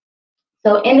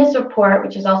 So in this report,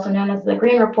 which is also known as the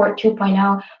Green Report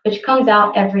 2.0, which comes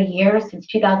out every year since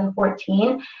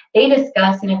 2014, they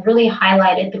discuss and have really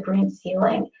highlighted the green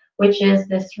ceiling, which is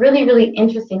this really, really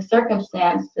interesting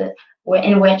circumstance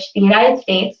in which the United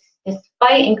States,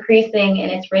 despite increasing in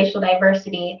its racial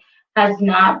diversity, has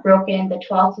not broken the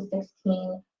 12 to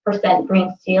 16%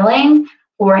 green ceiling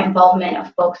for involvement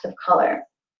of folks of color.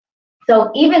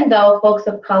 So even though folks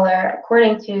of color,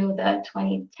 according to the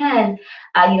 2010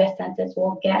 US Census,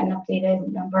 will get an updated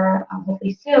number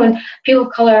hopefully soon, people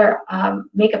of color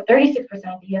make up 36%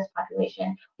 of the US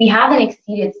population. We haven't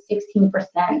exceeded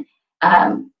 16%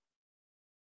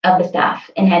 of the staff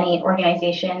in any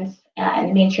organizations in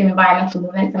the mainstream environmental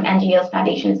movement, from NGOs,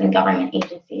 foundations, and government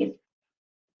agencies.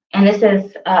 And this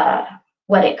is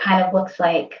what it kind of looks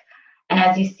like. And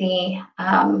as you see,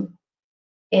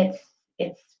 it's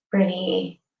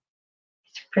pretty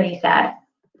sad.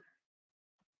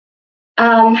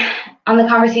 On the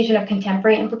conversation of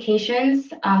contemporary implications,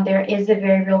 there is a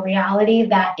very real reality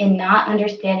that in not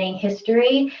understanding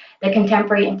history, the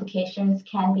contemporary implications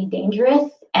can be dangerous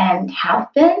and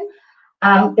have been.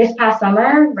 This past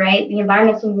summer, right, the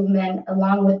environmental movement,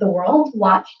 along with the world,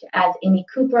 watched as Amy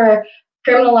Cooper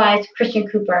criminalized Christian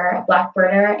Cooper, a Black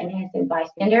birder and innocent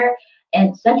bystander,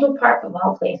 in Central Park, of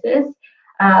all places,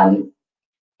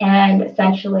 and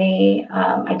essentially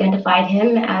identified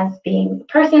him as being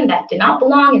a person that did not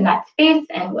belong in that space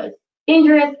and was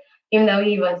dangerous, even though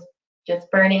he was just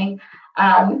burning.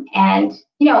 And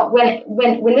you know,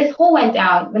 when this whole went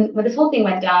down, when this whole thing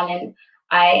went down, and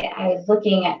I was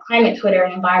looking at climate Twitter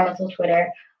and environmental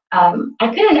Twitter,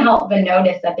 I couldn't help but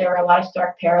notice that there were a lot of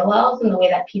stark parallels in the way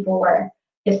that people were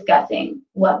discussing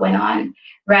what went on,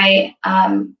 right?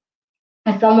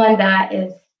 As someone that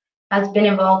has been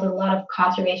involved in a lot of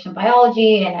conservation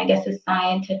biology, and I guess a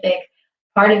scientific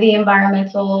part of the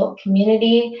environmental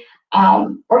community,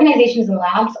 organizations and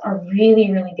labs are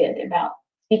really, really good about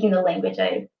speaking the language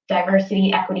of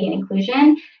diversity, equity, and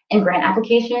inclusion in grant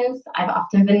applications. I've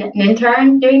often been an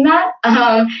intern doing that,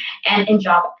 and in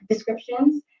job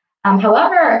descriptions.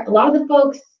 However, a lot of the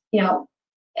folks, you know,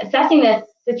 assessing this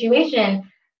situation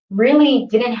really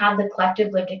didn't have the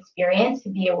collective lived experience to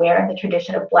be aware of the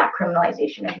tradition of Black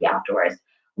criminalization of the outdoors,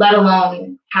 let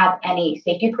alone have any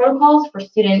safety protocols for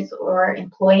students or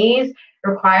employees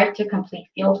required to complete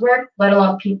field work, let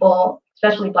alone people,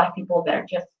 especially Black people, that are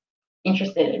just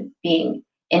interested in being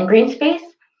in green space.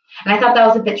 And I thought that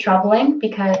was a bit troubling,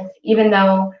 because even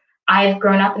though I've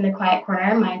grown up in the quiet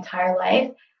corner my entire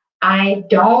life, I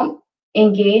don't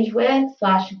engage with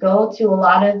 / go to a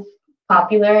lot of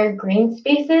popular green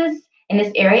spaces in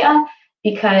this area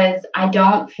because I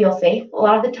don't feel safe a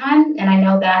lot of the time. And I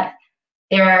know that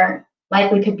there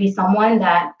likely could be someone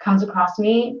that comes across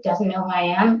me, doesn't know who I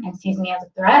am, and sees me as a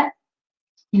threat.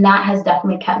 And that has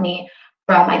definitely kept me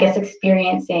from, I guess,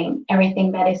 experiencing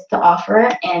everything that is to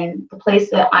offer in the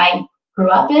place that I grew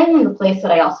up in and the place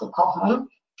that I also call home.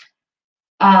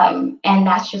 And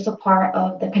that's just a part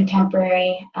of the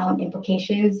contemporary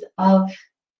implications of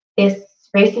this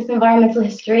racist environmental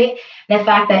history. The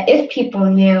fact that if people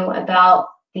knew about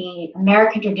the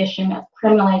American tradition of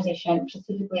criminalization,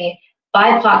 specifically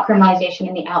BIPOC criminalization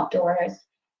in the outdoors,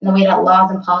 and the way that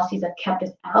laws and policies have kept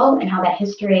us out, and how that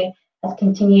history has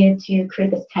continued to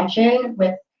create this tension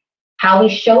with how we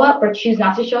show up or choose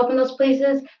not to show up in those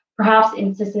places, perhaps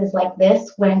instances like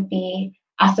this wouldn't be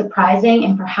as surprising,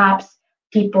 and perhaps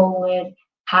people would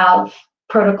have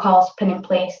protocols put in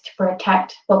place to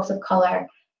protect folks of color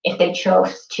if they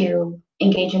chose to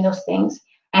engage in those things.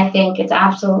 I think it's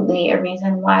absolutely a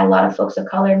reason why a lot of folks of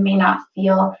color may not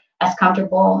feel as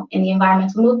comfortable in the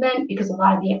environmental movement, because a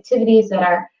lot of the activities that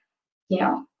are, you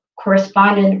know,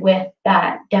 corresponded with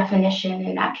that definition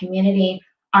in that community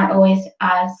aren't always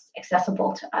as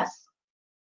accessible to us.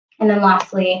 And then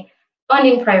lastly,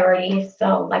 funding priorities.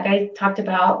 So like I talked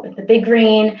about with the Big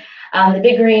Green, the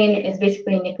Big Green is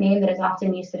basically a nickname that is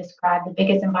often used to describe the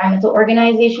biggest environmental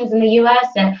organizations in the US,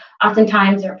 and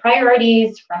oftentimes their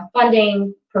priorities from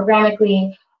funding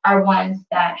programmatically are ones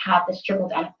that have this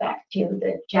trickle-down effect to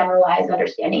the generalized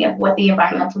understanding of what the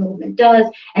environmental movement does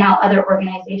and how other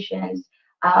organizations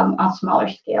on smaller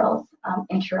scales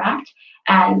interact.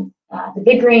 And the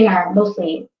Big Green are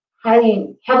mostly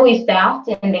heavily staffed,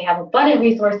 and they have abundant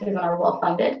resources and are well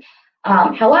funded.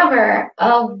 However,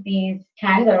 of these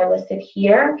 10 that are listed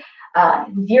here,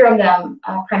 0 of them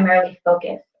primarily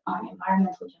focus on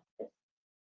environmental justice.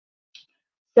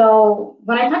 So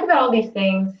when I talk about all these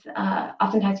things,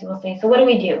 oftentimes people say, so what do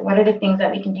we do? What are the things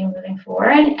that we can do moving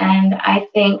forward? And I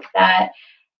think that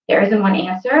there isn't one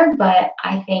answer, but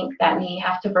I think that we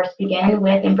have to first begin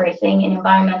with embracing an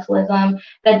environmentalism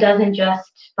that doesn't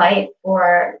just fight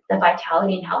for the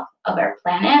vitality and health of our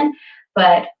planet,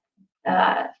 but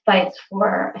fights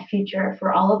for a future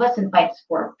for all of us and fights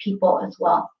for people as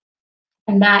well.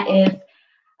 And that is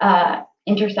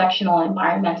intersectional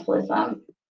environmentalism.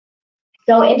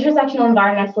 So intersectional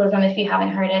environmentalism, if you haven't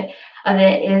heard of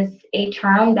it, is a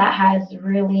term that has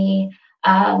really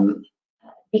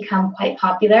become quite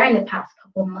popular in the past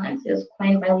couple of months. It was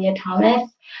coined by Leah Thomas,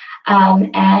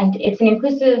 and it's an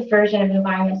inclusive version of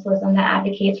environmentalism that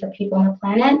advocates for people on the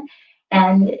planet.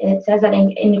 And it says that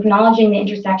in acknowledging the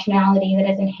intersectionality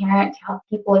that is inherent to how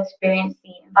people experience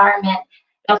the environment,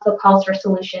 it also calls for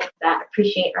solutions that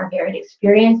appreciate our varied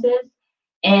experiences.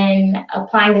 In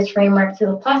applying this framework to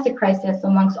the plastic crisis,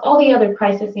 amongst all the other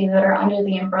crises that are under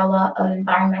the umbrella of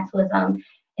environmentalism,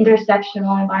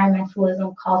 intersectional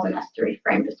environmentalism calls on us to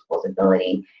reframe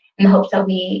disposability in the hopes that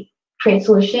we create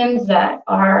solutions that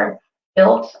are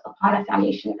built upon a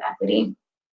foundation of equity.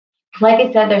 Like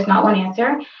I said, there's not one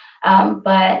answer,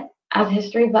 but as a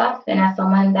history buff and as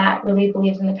someone that really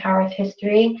believes in the power of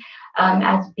history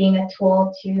as being a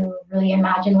tool to really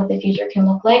imagine what the future can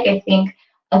look like, I think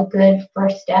a good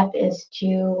first step is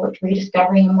to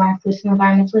rediscovering a more inclusive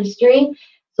environmental history.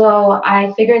 So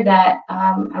I figured that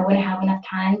I wouldn't have enough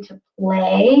time to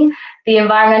play the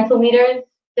environmental leaders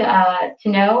to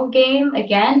know game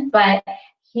again, but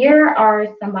here are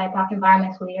some BIPOC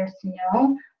environmental leaders to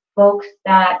know, folks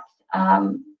that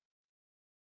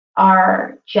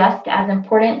are just as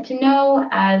important to know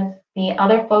as the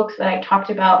other folks that I talked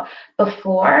about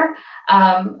before.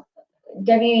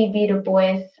 W.E.B. Du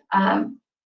Bois,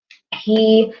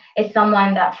 he is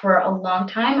someone that for a long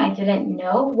time I didn't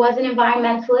know was an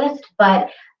environmentalist, but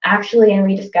actually in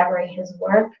rediscovering his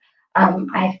work,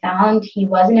 I found he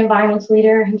was an environmental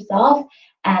leader himself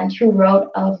and who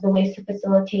wrote of the ways to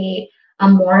facilitate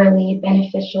morally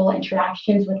beneficial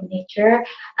interactions with nature,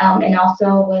 and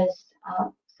also was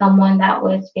someone that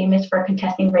was famous for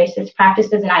contesting racist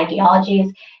practices and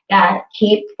ideologies that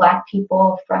keep Black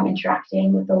people from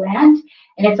interacting with the land.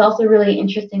 And it's also really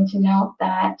interesting to note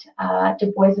that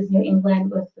Du Bois's New England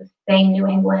was the same New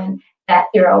England that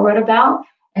Thoreau wrote about,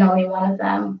 and only one of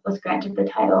them was granted the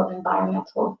title of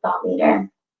environmental thought leader.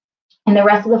 And the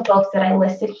rest of the folks that I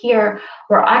listed here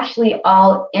were actually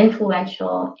all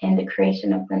influential in the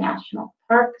creation of the national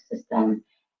park system.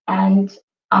 And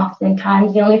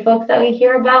oftentimes the only folks that we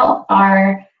hear about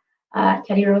are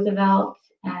Teddy Roosevelt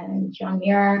and John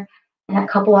Muir and a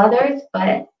couple others,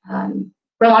 but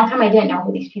for a long time I didn't know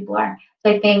who these people are.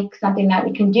 So I think something that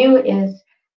we can do is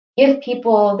give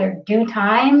people their due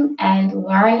time and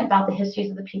learn about the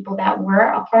histories of the people that were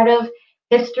a part of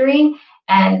history,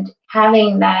 and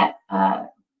having that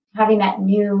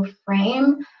new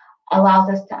frame allows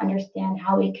us to understand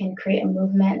how we can create a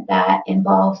movement that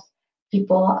involves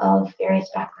people of various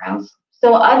backgrounds.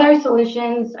 So other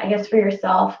solutions, I guess, for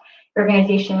yourself, your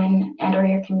organization, and or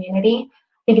your community,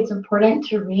 I think it's important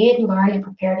to read, learn, and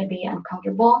prepare to be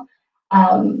uncomfortable.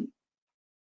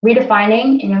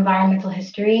 Redefining an environmental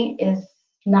history is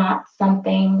not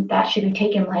something that should be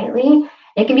taken lightly.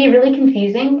 It can be really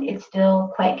confusing. It's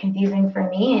still quite confusing for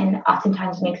me and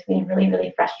oftentimes makes me really,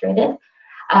 really frustrated.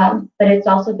 But it's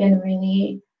also been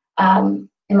really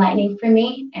enlightening for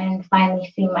me, and finally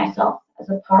seeing myself as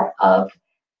a part of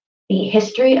the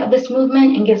history of this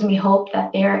movement, and gives me hope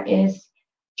that there is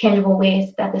tangible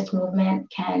ways that this movement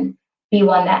can be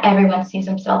one that everyone sees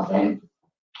themselves in.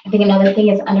 I think another thing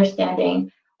is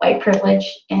understanding white privilege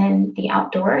in the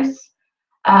outdoors,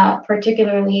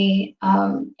 particularly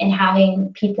in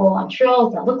having people on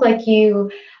trails that look like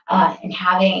you, and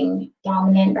having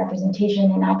dominant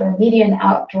representation in outdoor media and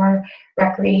outdoor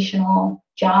recreational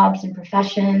jobs and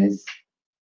professions.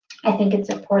 I think it's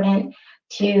important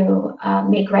to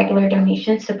make regular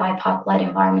donations to BIPOC-led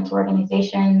environmental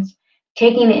organizations,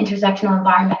 taking the intersectional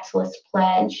environmentalist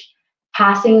pledge,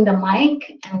 passing the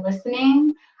mic and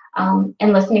listening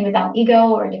without ego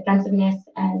or defensiveness,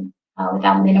 and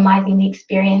without minimizing the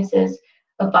experiences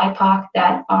of BIPOC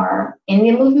that are in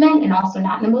the movement and also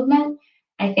not in the movement.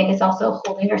 I think it's also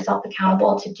holding yourself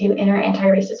accountable to do inner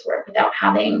anti-racist work without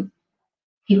having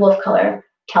people of color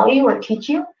tell you or teach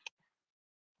you.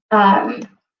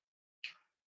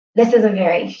 This is a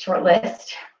very short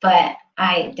list, but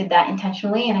I did that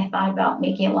intentionally, and I thought about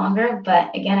making it longer.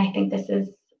 But again, I think this is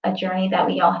a journey that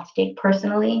we all have to take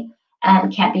personally,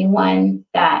 and can't be one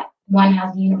that one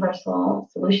has a universal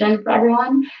solution for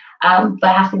everyone,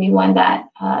 but has to be one that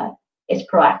is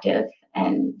proactive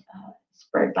and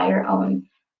spurred by your own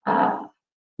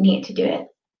need to do it.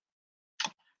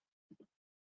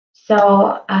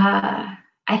 So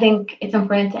I think it's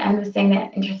important to end with saying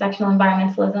that intersectional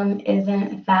environmentalism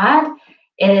isn't a fad.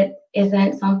 It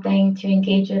isn't something to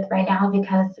engage with right now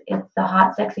because it's a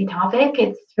hot, sexy topic.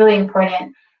 It's really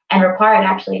important and required,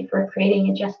 actually, for creating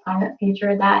a just climate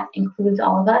future that includes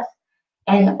all of us.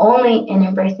 And only in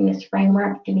embracing this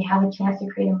framework do we have a chance to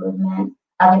create a movement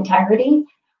of integrity,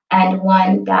 and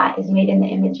one that is made in the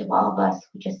image of all of us,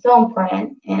 which is so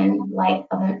important in light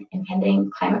of an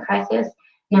impending climate crisis,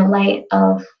 in light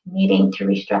of needing to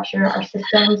restructure our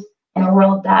systems in a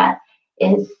world that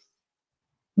is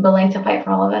willing to fight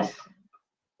for all of us.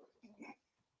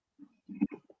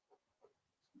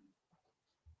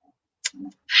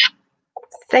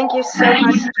 Thank you so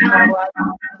much, Wawa.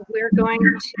 We're going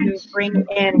to bring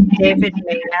in David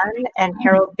Mann and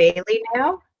Harold Bailey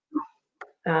now.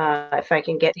 If I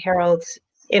can get Harold's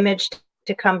image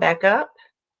to come back up.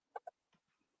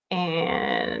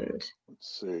 And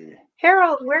let's see.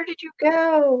 Harold, where did you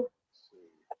go?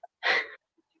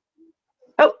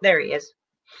 Oh, there he is.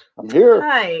 I'm here.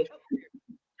 Hi.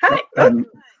 Hi. Oh.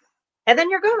 And then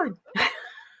you're gone.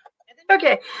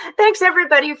 Okay. Thanks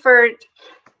everybody for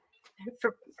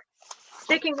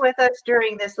sticking with us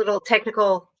during this little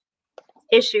technical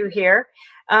issue here.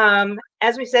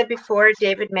 As we said before,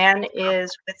 David Mann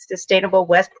is with Sustainable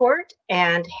Westport,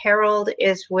 and Harold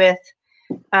is with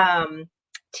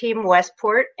Team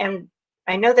Westport. And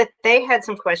I know that they had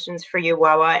some questions for you,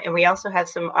 Wawa, and we also have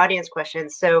some audience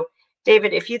questions. So,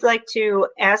 David, if you'd like to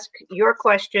ask your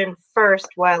question first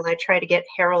while I try to get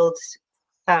Harold's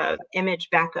image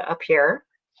back up here.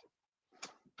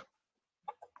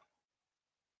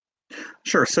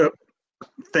 Sure. So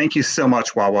thank you so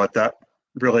much, Wawa. That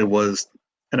really was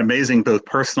an amazing both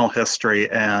personal history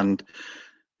and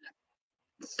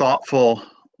thoughtful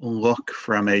look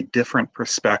from a different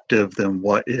perspective than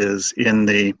what is in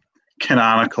the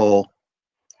canonical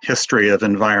history of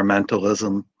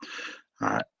environmentalism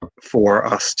for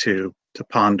us to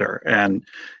ponder. And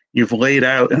you've laid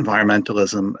out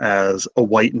environmentalism as a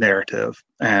white narrative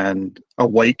and a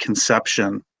white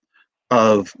conception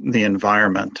of the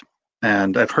environment.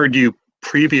 And I've heard you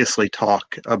previously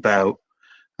talk about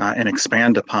and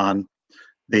expand upon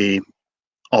the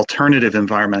alternative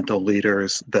environmental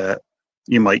leaders that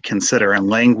you might consider and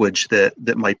language that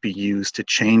might be used to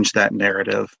change that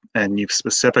narrative. And you've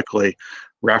specifically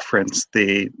referenced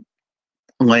the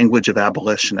language of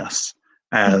abolitionists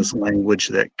as language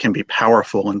that can be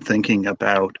powerful in thinking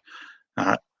about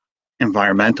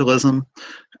environmentalism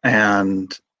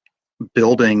and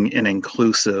building an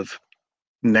inclusive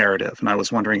narrative. And I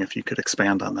was wondering if you could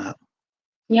expand on that.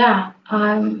 Yeah,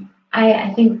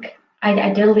 I think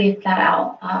I did leave that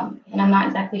out, and I'm not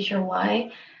exactly sure why,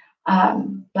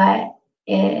 but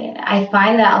I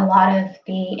find that a lot of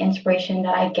the inspiration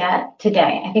that I get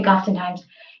today, I think oftentimes,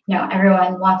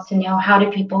 everyone wants to know, how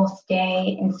do people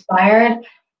stay inspired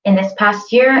in this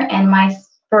past year? And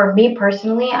for me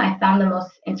personally, I found the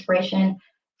most inspiration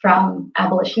from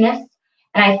abolitionists.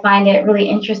 And I find it really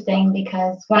interesting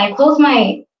because when I close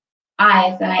my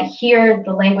eyes and I hear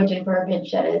the language and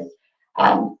verbiage that is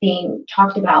being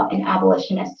talked about in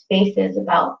abolitionist spaces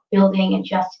about building a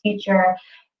just future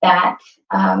that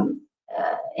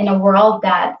in a world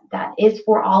that is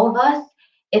for all of us,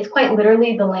 it's quite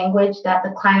literally the language that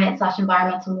the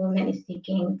climate/environmental movement is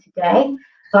seeking today.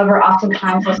 However,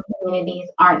 oftentimes those communities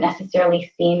aren't necessarily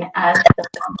seen as the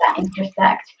ones that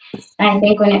intersect. And I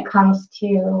think when it comes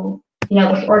to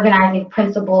this organizing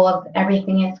principle of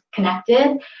everything is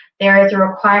connected, there is a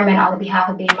requirement on the behalf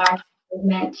of the environmental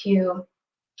movement to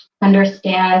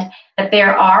understand that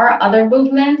there are other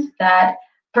movements that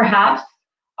perhaps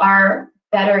are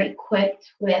better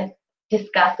equipped with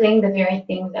discussing the very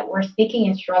things that we're speaking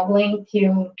and struggling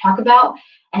to talk about,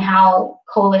 and how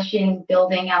coalition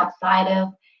building outside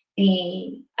of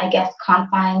the,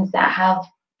 confines that have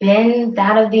been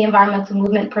that of the environmental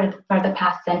movement for the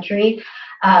past century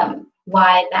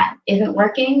why that isn't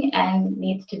working and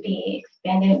needs to be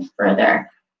expanded further.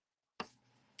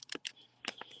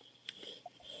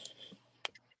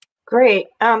 Great.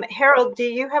 Harold, do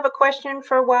you have a question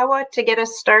for Wawa to get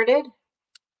us started?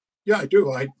 Yeah, I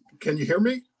do. Can you hear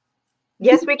me?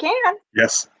 Yes, we can.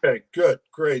 Yes. Okay, good,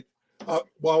 great.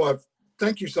 Well,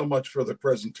 thank you so much for the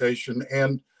presentation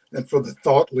and for the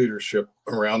thought leadership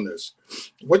around this.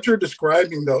 What you're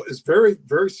describing, though, is very,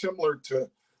 very similar to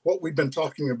what we've been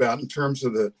talking about in terms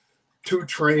of the two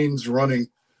trains running,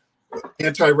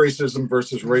 anti-racism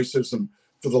versus racism,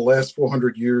 for the last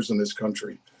 400 years in this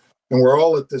country. And we're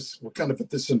kind of at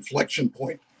this inflection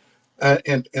point.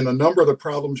 And a number of the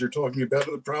problems you're talking about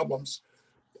are the problems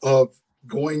of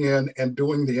going in and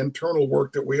doing the internal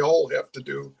work that we all have to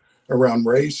do around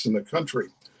race in the country.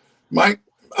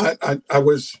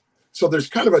 So there's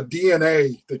kind of a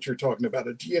DNA that you're talking about,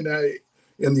 a DNA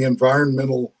in the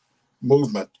environmental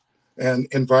movement and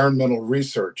environmental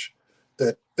research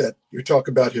that you talk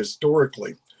about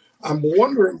historically. I'm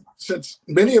wondering, since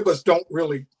many of us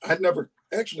I'd never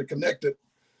actually connected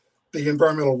the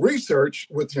environmental research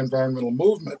with the environmental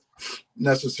movement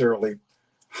necessarily,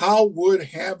 how would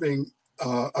having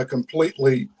a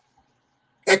completely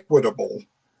equitable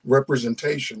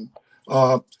representation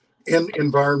in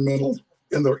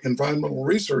the environmental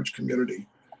research community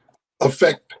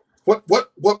affect, what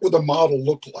would the model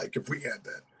look like if we had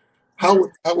that? How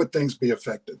would things be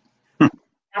affected?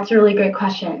 That's a really great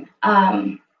question.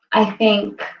 I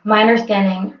think my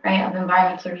understanding, right, of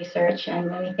environmental research,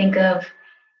 and when we think of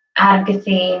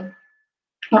advocacy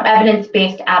or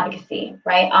evidence-based advocacy,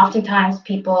 right, oftentimes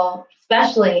people,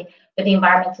 especially with the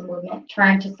environmental movement,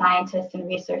 turn to scientists and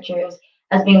researchers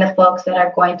as being the folks that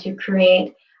are going to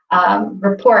create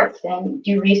reports and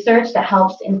do research that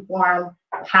helps inform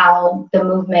how the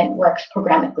movement works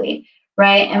programmatically,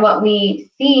 right? And what we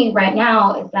see right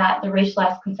now is that the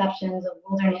racialized conceptions of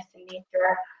wilderness and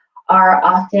nature are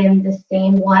often the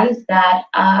same ones that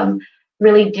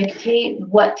really dictate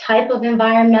what type of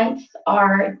environments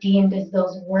are deemed as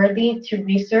those worthy to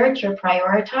research or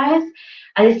prioritize.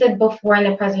 As I said before in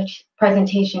the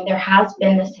presentation, there has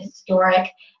been this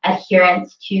historic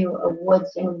adherence to a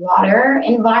woods and water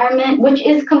environment, which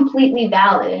is completely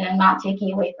valid, and I'm not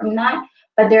taking away from that,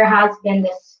 but there has been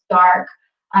this stark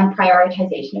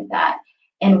prioritization of that,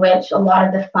 in which a lot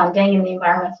of the funding in the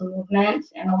environmental movement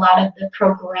and a lot of the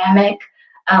programmatic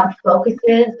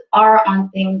focuses are on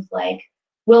things like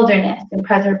wilderness and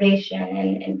preservation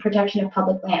and protection of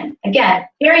public land. Again,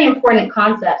 very important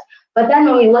concepts. But then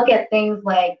when we look at things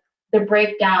like the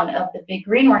breakdown of the big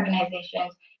green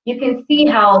organizations, you can see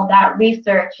how that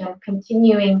research and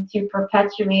continuing to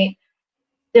perpetuate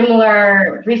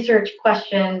similar research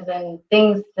questions and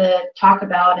things to talk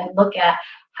about and look at,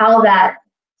 how that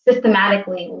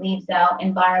systematically leaves out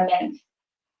environments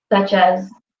such as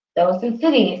those in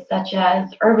cities, such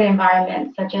as urban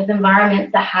environments, such as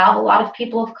environments that have a lot of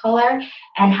people of color,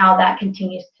 and how that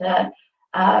continues to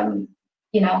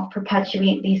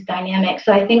perpetuate these dynamics.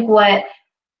 So I think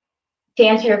to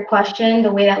answer your question,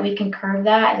 the way that we can curve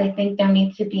that is, I think there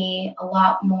needs to be a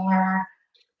lot more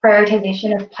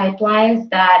prioritization of pipelines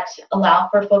that allow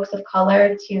for folks of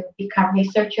color to become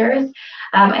researchers.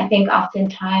 I think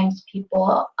oftentimes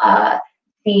people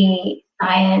see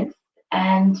science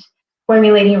and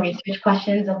formulating research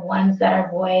questions of ones that are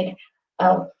void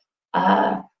of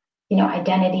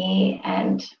identity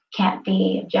and can't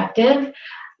be objective.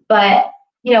 But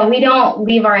we don't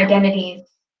leave our identities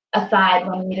aside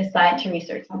when we decide to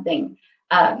research something.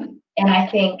 And I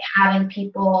think having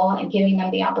people and giving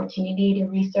them the opportunity to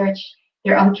research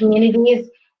their own communities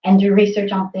and do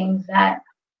research on things that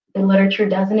the literature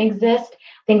doesn't exist,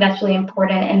 I think that's really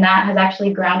important. And that has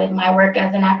actually grounded my work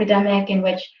as an academic, in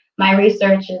which my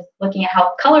research is looking at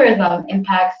how colorism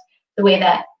impacts the way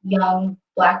that young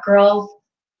Black girls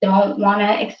don't want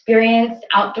to experience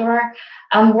outdoor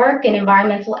work in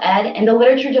environmental ed, and the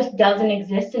literature just doesn't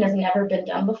exist and has never been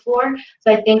done before.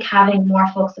 So I think having more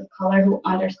folks of color who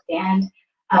understand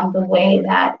the way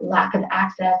that lack of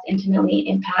access intimately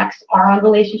impacts our own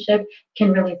relationship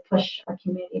can really push our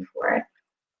community forward.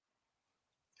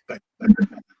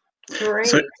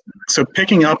 Great. So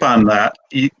picking up on that,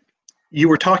 you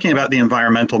were talking about the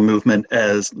environmental movement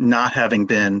as not having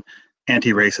been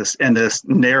anti-racist, and this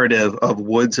narrative of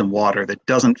woods and water that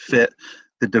doesn't fit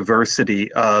the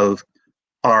diversity of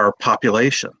our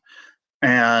population.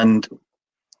 And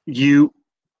you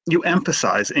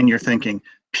emphasize in your thinking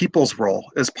people's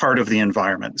role as part of the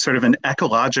environment, sort of an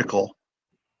ecological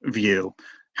view.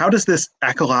 How does this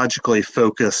ecologically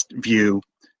focused view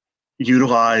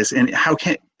utilize, and how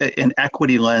can an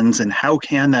equity lens, and how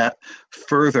can that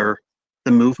further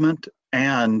the movement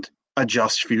and a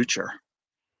just future.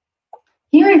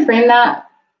 Can you reframe that?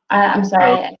 I'm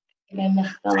sorry, I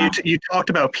missed the So last. you talked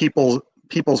about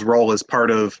people's role as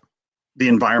part of the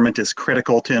environment is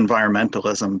critical to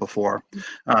environmentalism before,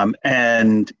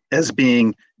 and as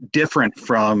being different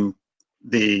from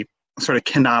the sort of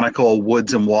canonical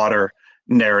woods and water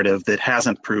narrative that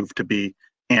hasn't proved to be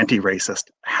anti-racist.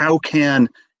 How can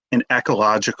an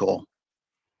ecological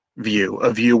view,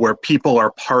 a view where people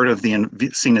are part of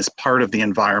seen as part of the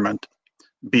environment,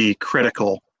 be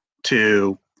critical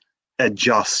to a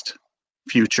just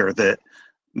future that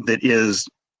is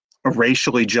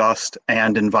racially just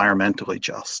and environmentally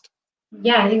just?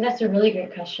 Yeah, I think that's a really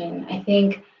great question. I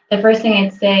think the first thing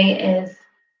I'd say is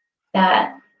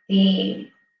that the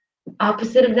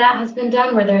opposite of that has been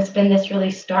done, where there's been this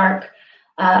really stark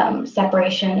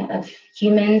separation of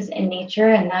humans and nature,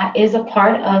 and that is a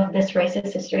part of this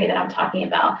racist history that I'm talking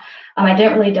about. I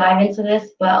didn't really dive into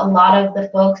this, but a lot of the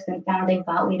folks and founding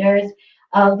thought leaders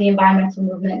of the environmental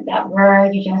movement that were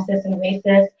eugenicists and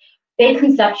racists, they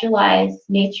conceptualized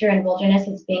nature and wilderness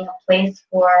as being a place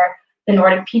for the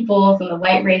Nordic peoples and the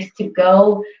white race to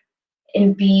go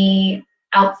and be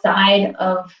outside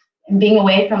of and being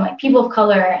away from like people of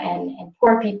color and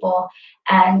poor people,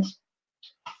 and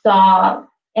saw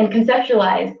and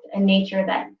conceptualized a nature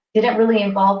that didn't really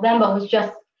involve them, but was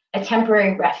just a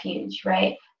temporary refuge,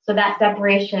 right? So that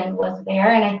separation was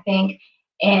there. And I think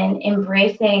in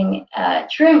embracing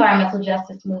true environmental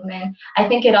justice movement, I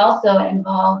think it also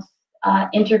involves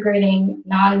integrating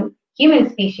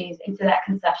non-human species into that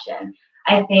conception.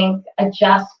 I think a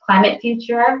just climate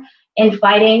future and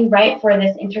fighting, right, for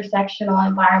this intersectional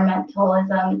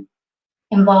environmentalism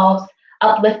involves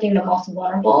uplifting the most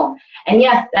vulnerable. And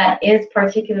yes, that is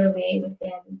particularly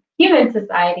within human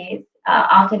societies,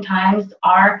 oftentimes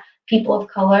are people of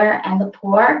color and the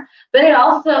poor, but it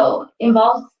also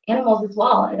involves animals as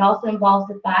well. It also involves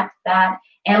the fact that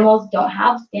animals don't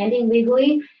have standing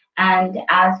legally, and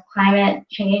as climate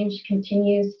change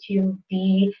continues to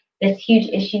be this huge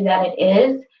issue that it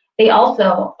is, they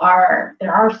also are,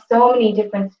 there are so many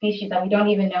different species that we don't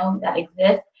even know that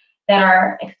exist that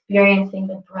are experiencing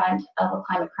the brunt of a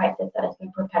climate crisis that has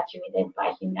been perpetuated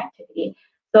by human activity.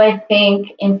 So I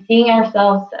think in seeing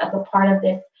ourselves as a part of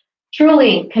this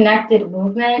truly connected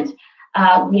movement,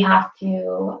 we have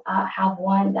to have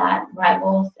one that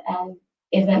rivals and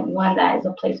isn't one that is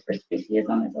a place for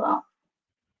speciesism as well.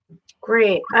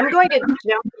 Great. I'm going to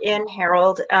jump in,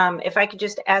 Harold. If I could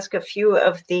just ask a few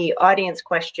of the audience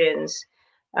questions,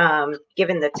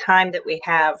 given the time that we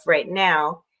have right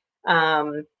now.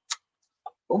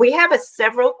 We have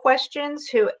several questions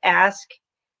who ask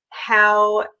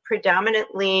how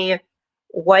predominantly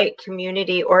white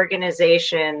community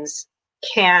organizations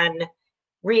can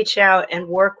reach out and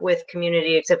work with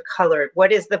communities of color.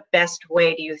 What is the best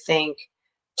way, do you think,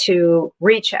 to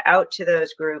reach out to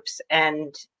those groups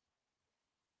and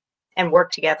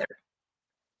work together?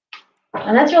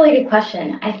 And that's a really good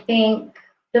question. I think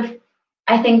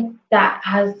that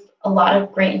has a lot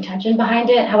of great intention behind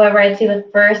it. However, I'd say the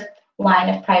first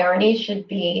line of priority should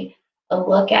be a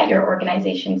look at your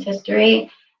organization's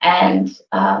history and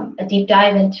a deep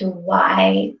dive into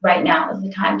why right now is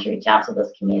the time to reach out to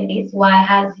those communities. Why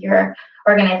has your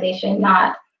organization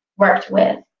not worked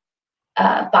with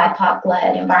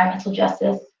BIPOC-led environmental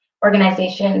justice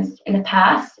organizations in the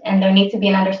past? And there needs to be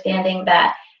an understanding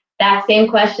that that same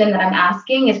question that I'm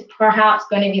asking is perhaps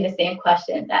going to be the same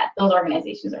question that those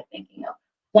organizations are thinking of.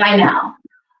 Why now?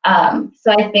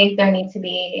 So I think there needs to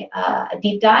be a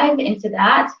deep dive into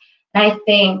that. And I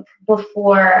think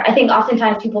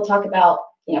oftentimes people talk about,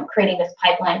 creating this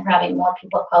pipeline for having more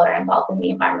people of color involved in the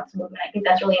environmental movement. I think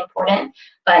that's really important.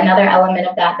 But another element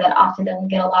of that often doesn't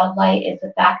get a lot of light is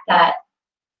the fact that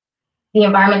the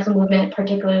environmental movement,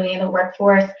 particularly in the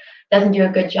workforce, doesn't do a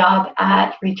good job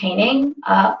at retaining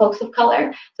folks of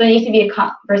color. So it needs to be a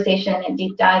conversation and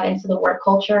deep dive into the work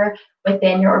culture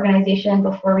within your organization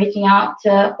before reaching out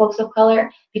to folks of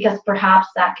color, because perhaps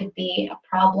that could be a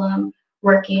problem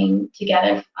working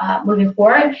together moving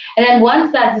forward. And then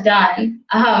once that's done,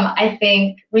 I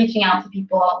think reaching out to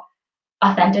people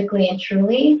authentically and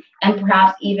truly, and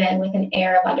perhaps even with an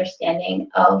air of understanding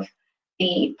of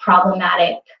the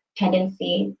problematic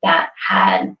tendency that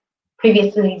had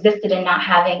previously existed in not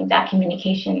having that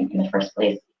communication in the first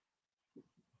place.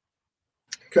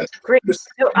 Great.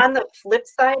 So on the flip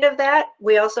side of that,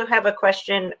 we also have a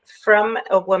question from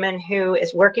a woman who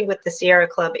is working with the Sierra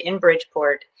Club in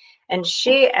Bridgeport. And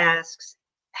she asks,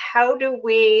 how do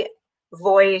we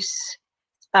voice,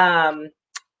 let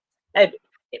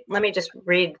me just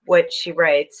read what she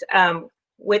writes.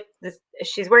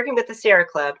 She's working with the Sierra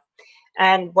Club.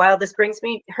 And while this brings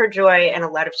me her joy and a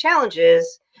lot of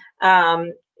challenges,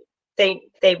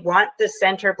 they want the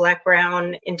center, Black,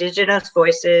 Brown, Indigenous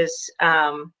voices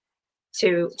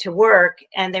to work,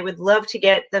 and they would love to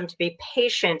get them to be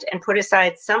patient and put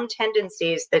aside some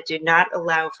tendencies that do not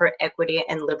allow for equity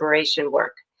and liberation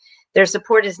work. Their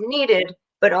support is needed,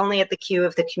 but only at the cue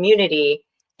of the community.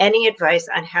 Any advice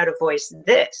on how to voice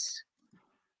this?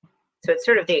 So it's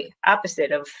sort of the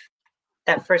opposite of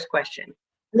that first question.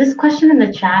 This question in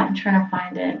the chat, I'm trying to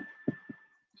find it.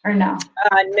 Or no?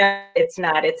 No, it's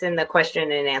not. It's in the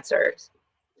question and answers.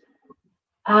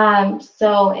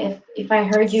 So if I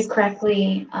heard you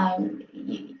correctly,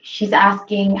 she's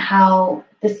asking how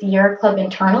the Sierra Club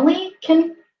internally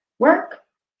can work?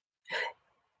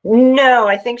 No,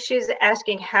 I think she's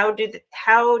asking how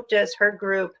does her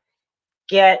group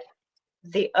get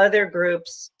the other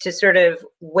groups to sort of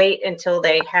wait until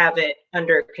they have it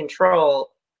under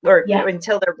control, or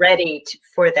until they're ready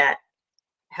for that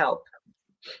help?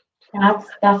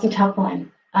 That's a tough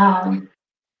one. And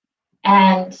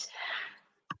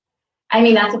I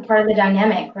mean, that's a part of the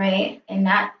dynamic, right? And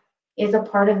that is a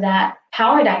part of that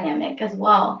power dynamic as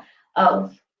well,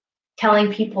 of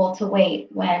telling people to wait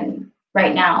when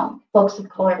right now folks of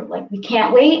color, like, we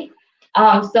can't wait.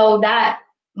 So that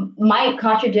might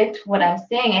contradict what I'm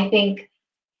saying. I think,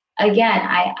 again,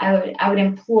 I would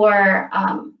implore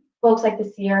folks like the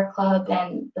Sierra Club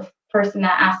and the person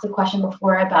that asked the question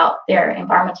before about their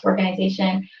environmental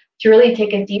organization to really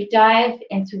take a deep dive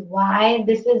into why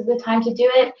this is the time to do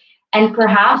it. And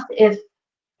perhaps if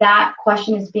that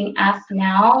question is being asked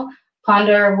now,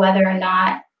 ponder whether or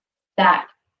not that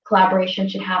collaboration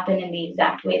should happen in the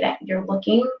exact way that you're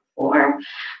looking for.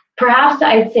 Perhaps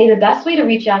I'd say the best way to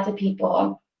reach out to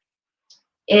people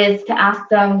is to ask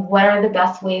them, what are the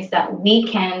best ways that we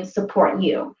can support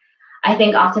you? I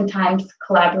think oftentimes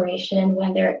collaboration,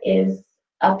 when there is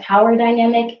a power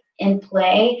dynamic in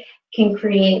play, can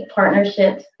create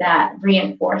partnerships that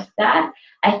reinforce that.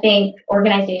 I think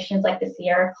organizations like the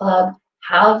Sierra Club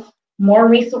have more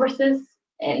resources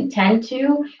and tend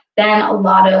to than a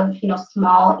lot of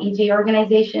small EJ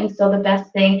organizations. So the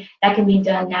best thing that can be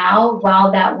done now,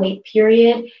 while that wait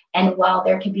period and while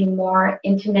there can be more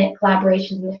intimate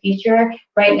collaborations in the future,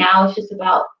 right now it's just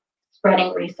about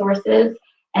spreading resources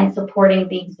and supporting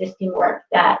the existing work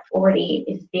that already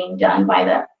is being done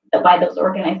by those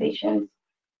organizations.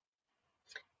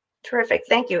 Terrific,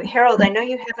 thank you. Harold, I know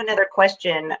you have another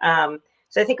question.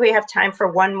 So I think we have time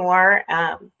for one more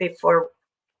before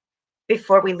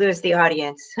we lose the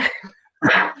audience.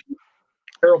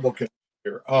 Terrible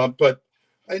here, but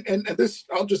this,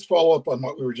 I'll just follow up on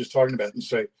what we were just talking about and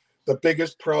say the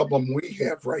biggest problem we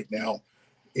have right now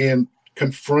in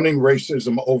confronting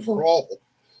racism overall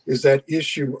is that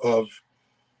issue of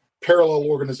parallel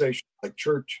organizations like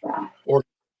church or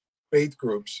faith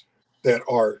groups that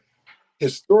are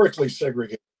historically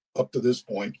segregated up to this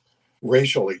point,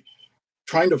 racially,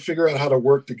 trying to figure out how to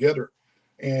work together.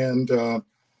 And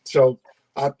so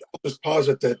I'll just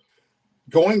posit that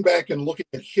going back and looking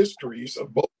at histories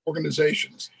of both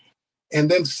organizations and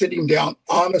then sitting down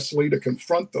honestly to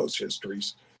confront those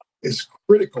histories is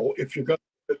critical if you're going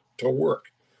to work.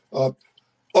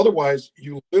 Otherwise,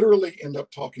 you literally end up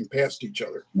talking past each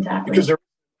other because they're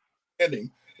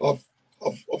understanding of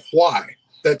why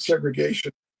that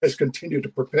segregation has continued to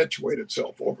perpetuate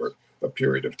itself over a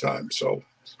period of time. So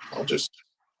I'll just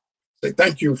say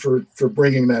thank you for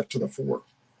bringing that to the fore.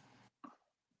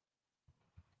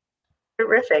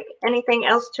 Terrific. Anything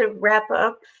else to wrap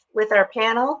up with our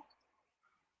panel?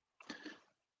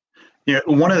 Yeah,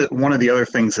 one of the other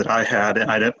things that I had,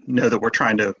 and I don't know that we're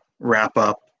trying to wrap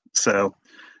up, so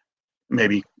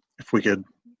maybe if we could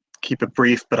keep it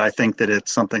brief, but I think that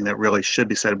it's something that really should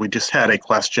be said. We just had a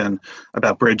question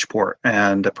about Bridgeport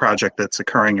and a project that's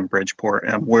occurring in Bridgeport,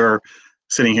 and we're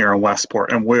sitting here in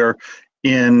Westport, and we're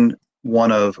in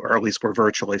one of, or at least we're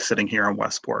virtually sitting here in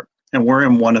Westport, and we're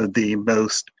in one of the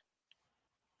most,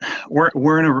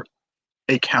 we're in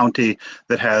a county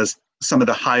that has some of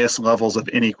the highest levels of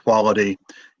inequality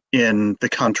in the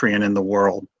country and in the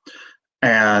world.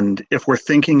 And if we're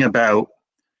thinking about,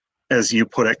 as you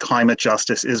put it, climate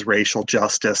justice is racial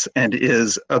justice and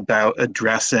is about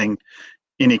addressing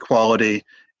inequality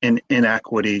and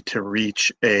inequity to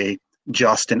reach a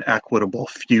just and equitable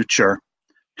future,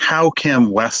 how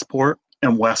can Westport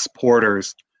and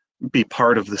Westporters be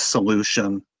part of the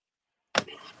solution?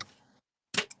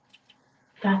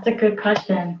 That's a good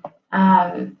question.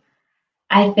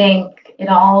 I think it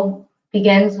all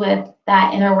begins with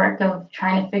that inner work of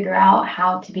trying to figure out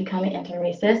how to become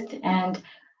anti-racist, and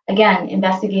again,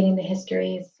 investigating the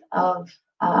histories of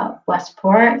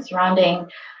Westport surrounding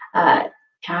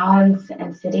towns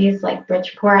and cities like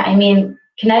Bridgeport. I mean,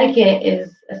 Connecticut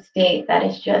is a state that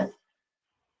is just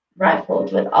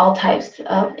rifled with all types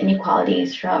of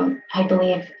inequalities, from, I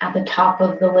believe, at the top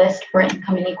of the list for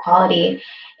income inequality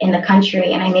in the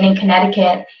country. And I mean, in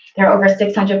Connecticut, there are over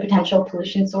 600 potential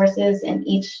pollution sources in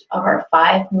each of our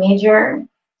 5 major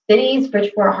cities: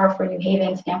 Bridgeport, Hartford, New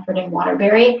Haven, Stamford, and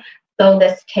Waterbury. So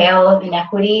this tale of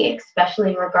inequity,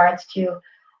 especially in regards to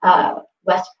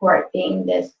Westport being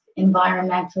this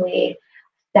environmentally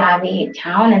savvy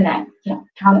town, and that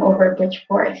town over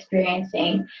Bridgeport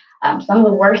experiencing some of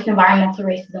the worst environmental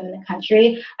racism in the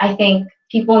country. I think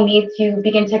people need to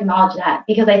begin to acknowledge that,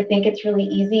 because I think it's really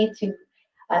easy to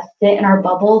sit in our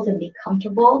bubbles and be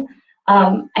comfortable.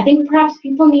 I think perhaps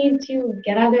people need to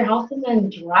get out of their houses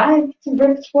and drive to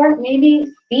Bridgeport,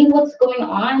 maybe see what's going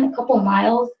on a couple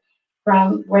miles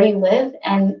from where you live,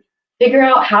 and figure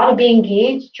out how to be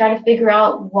engaged, try to figure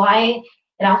out why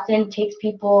it often takes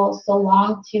people so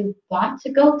long to want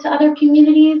to go to other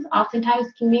communities, oftentimes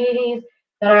communities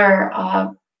that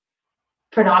are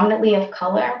predominantly of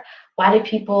color. Why do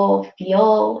people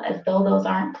feel as though those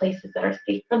aren't places that are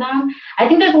safe for them? I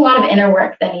think there's a lot of inner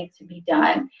work that needs to be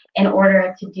done in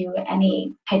order to do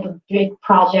any type of big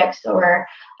projects or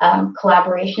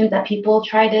collaborations that people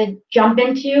try to jump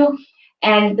into.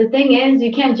 And the thing is,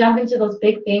 you can't jump into those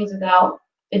big things without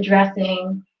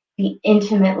addressing the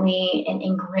intimately and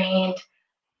ingrained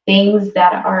things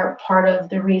that are part of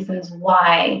the reasons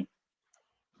why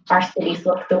our cities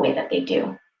look the way that they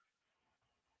do.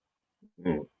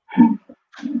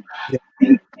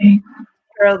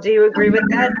 Earl, do you agree with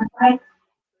that?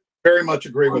 Very much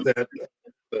agree with that.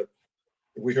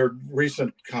 We heard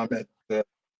recent comment that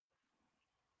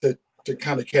to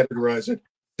kind of categorize it,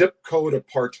 zip code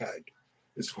apartheid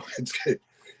is what it's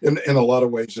in a lot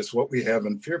of ways. It's what we have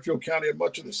in Fairfield County and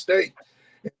much of the state.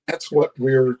 And that's what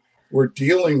we're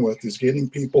dealing with, is getting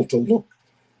people to look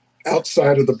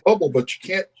outside of the bubble. But you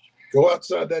can't go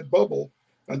outside that bubble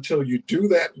until you do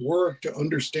that work to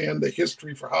understand the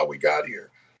history for how we got here.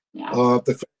 Yeah.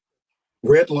 The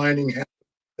redlining,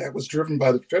 that was driven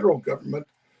by the federal government,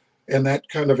 and that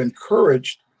kind of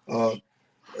encouraged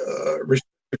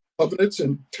covenants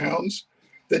in towns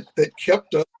that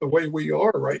kept us the way we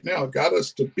are right now, got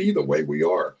us to be the way we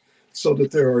are, so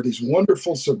that there are these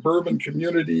wonderful suburban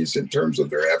communities in terms of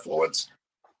their affluence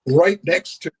right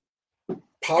next to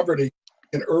poverty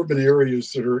in urban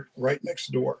areas that are right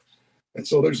next door. And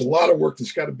so there's a lot of work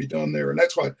that's got to be done there. And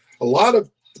that's why a lot of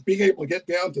being able to get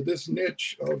down to this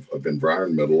niche of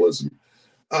environmentalism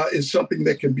is something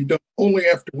that can be done only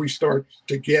after we start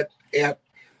to get at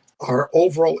our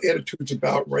overall attitudes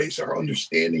about race, our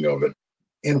understanding of it,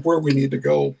 and where we need to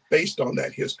go based on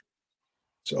that history.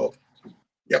 So,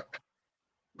 yep.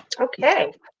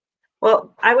 Okay.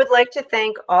 Well, I would like to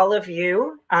thank all of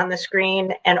you on the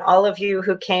screen and all of you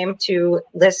who came to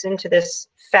listen to this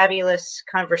fabulous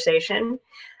conversation.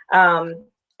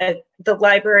 The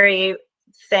library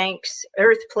thanks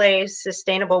Earthplace,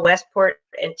 Sustainable Westport,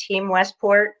 and Team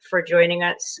Westport for joining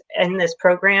us in this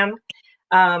program.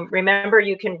 Remember,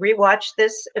 you can rewatch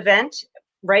this event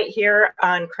right here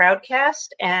on Crowdcast,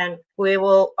 and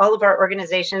all of our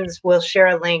organizations will share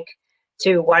a link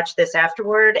to watch this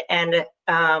afterward, and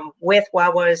with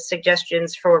Wawa's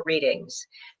suggestions for readings.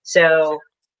 So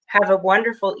have a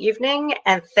wonderful evening,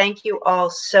 and thank you all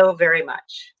so very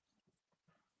much.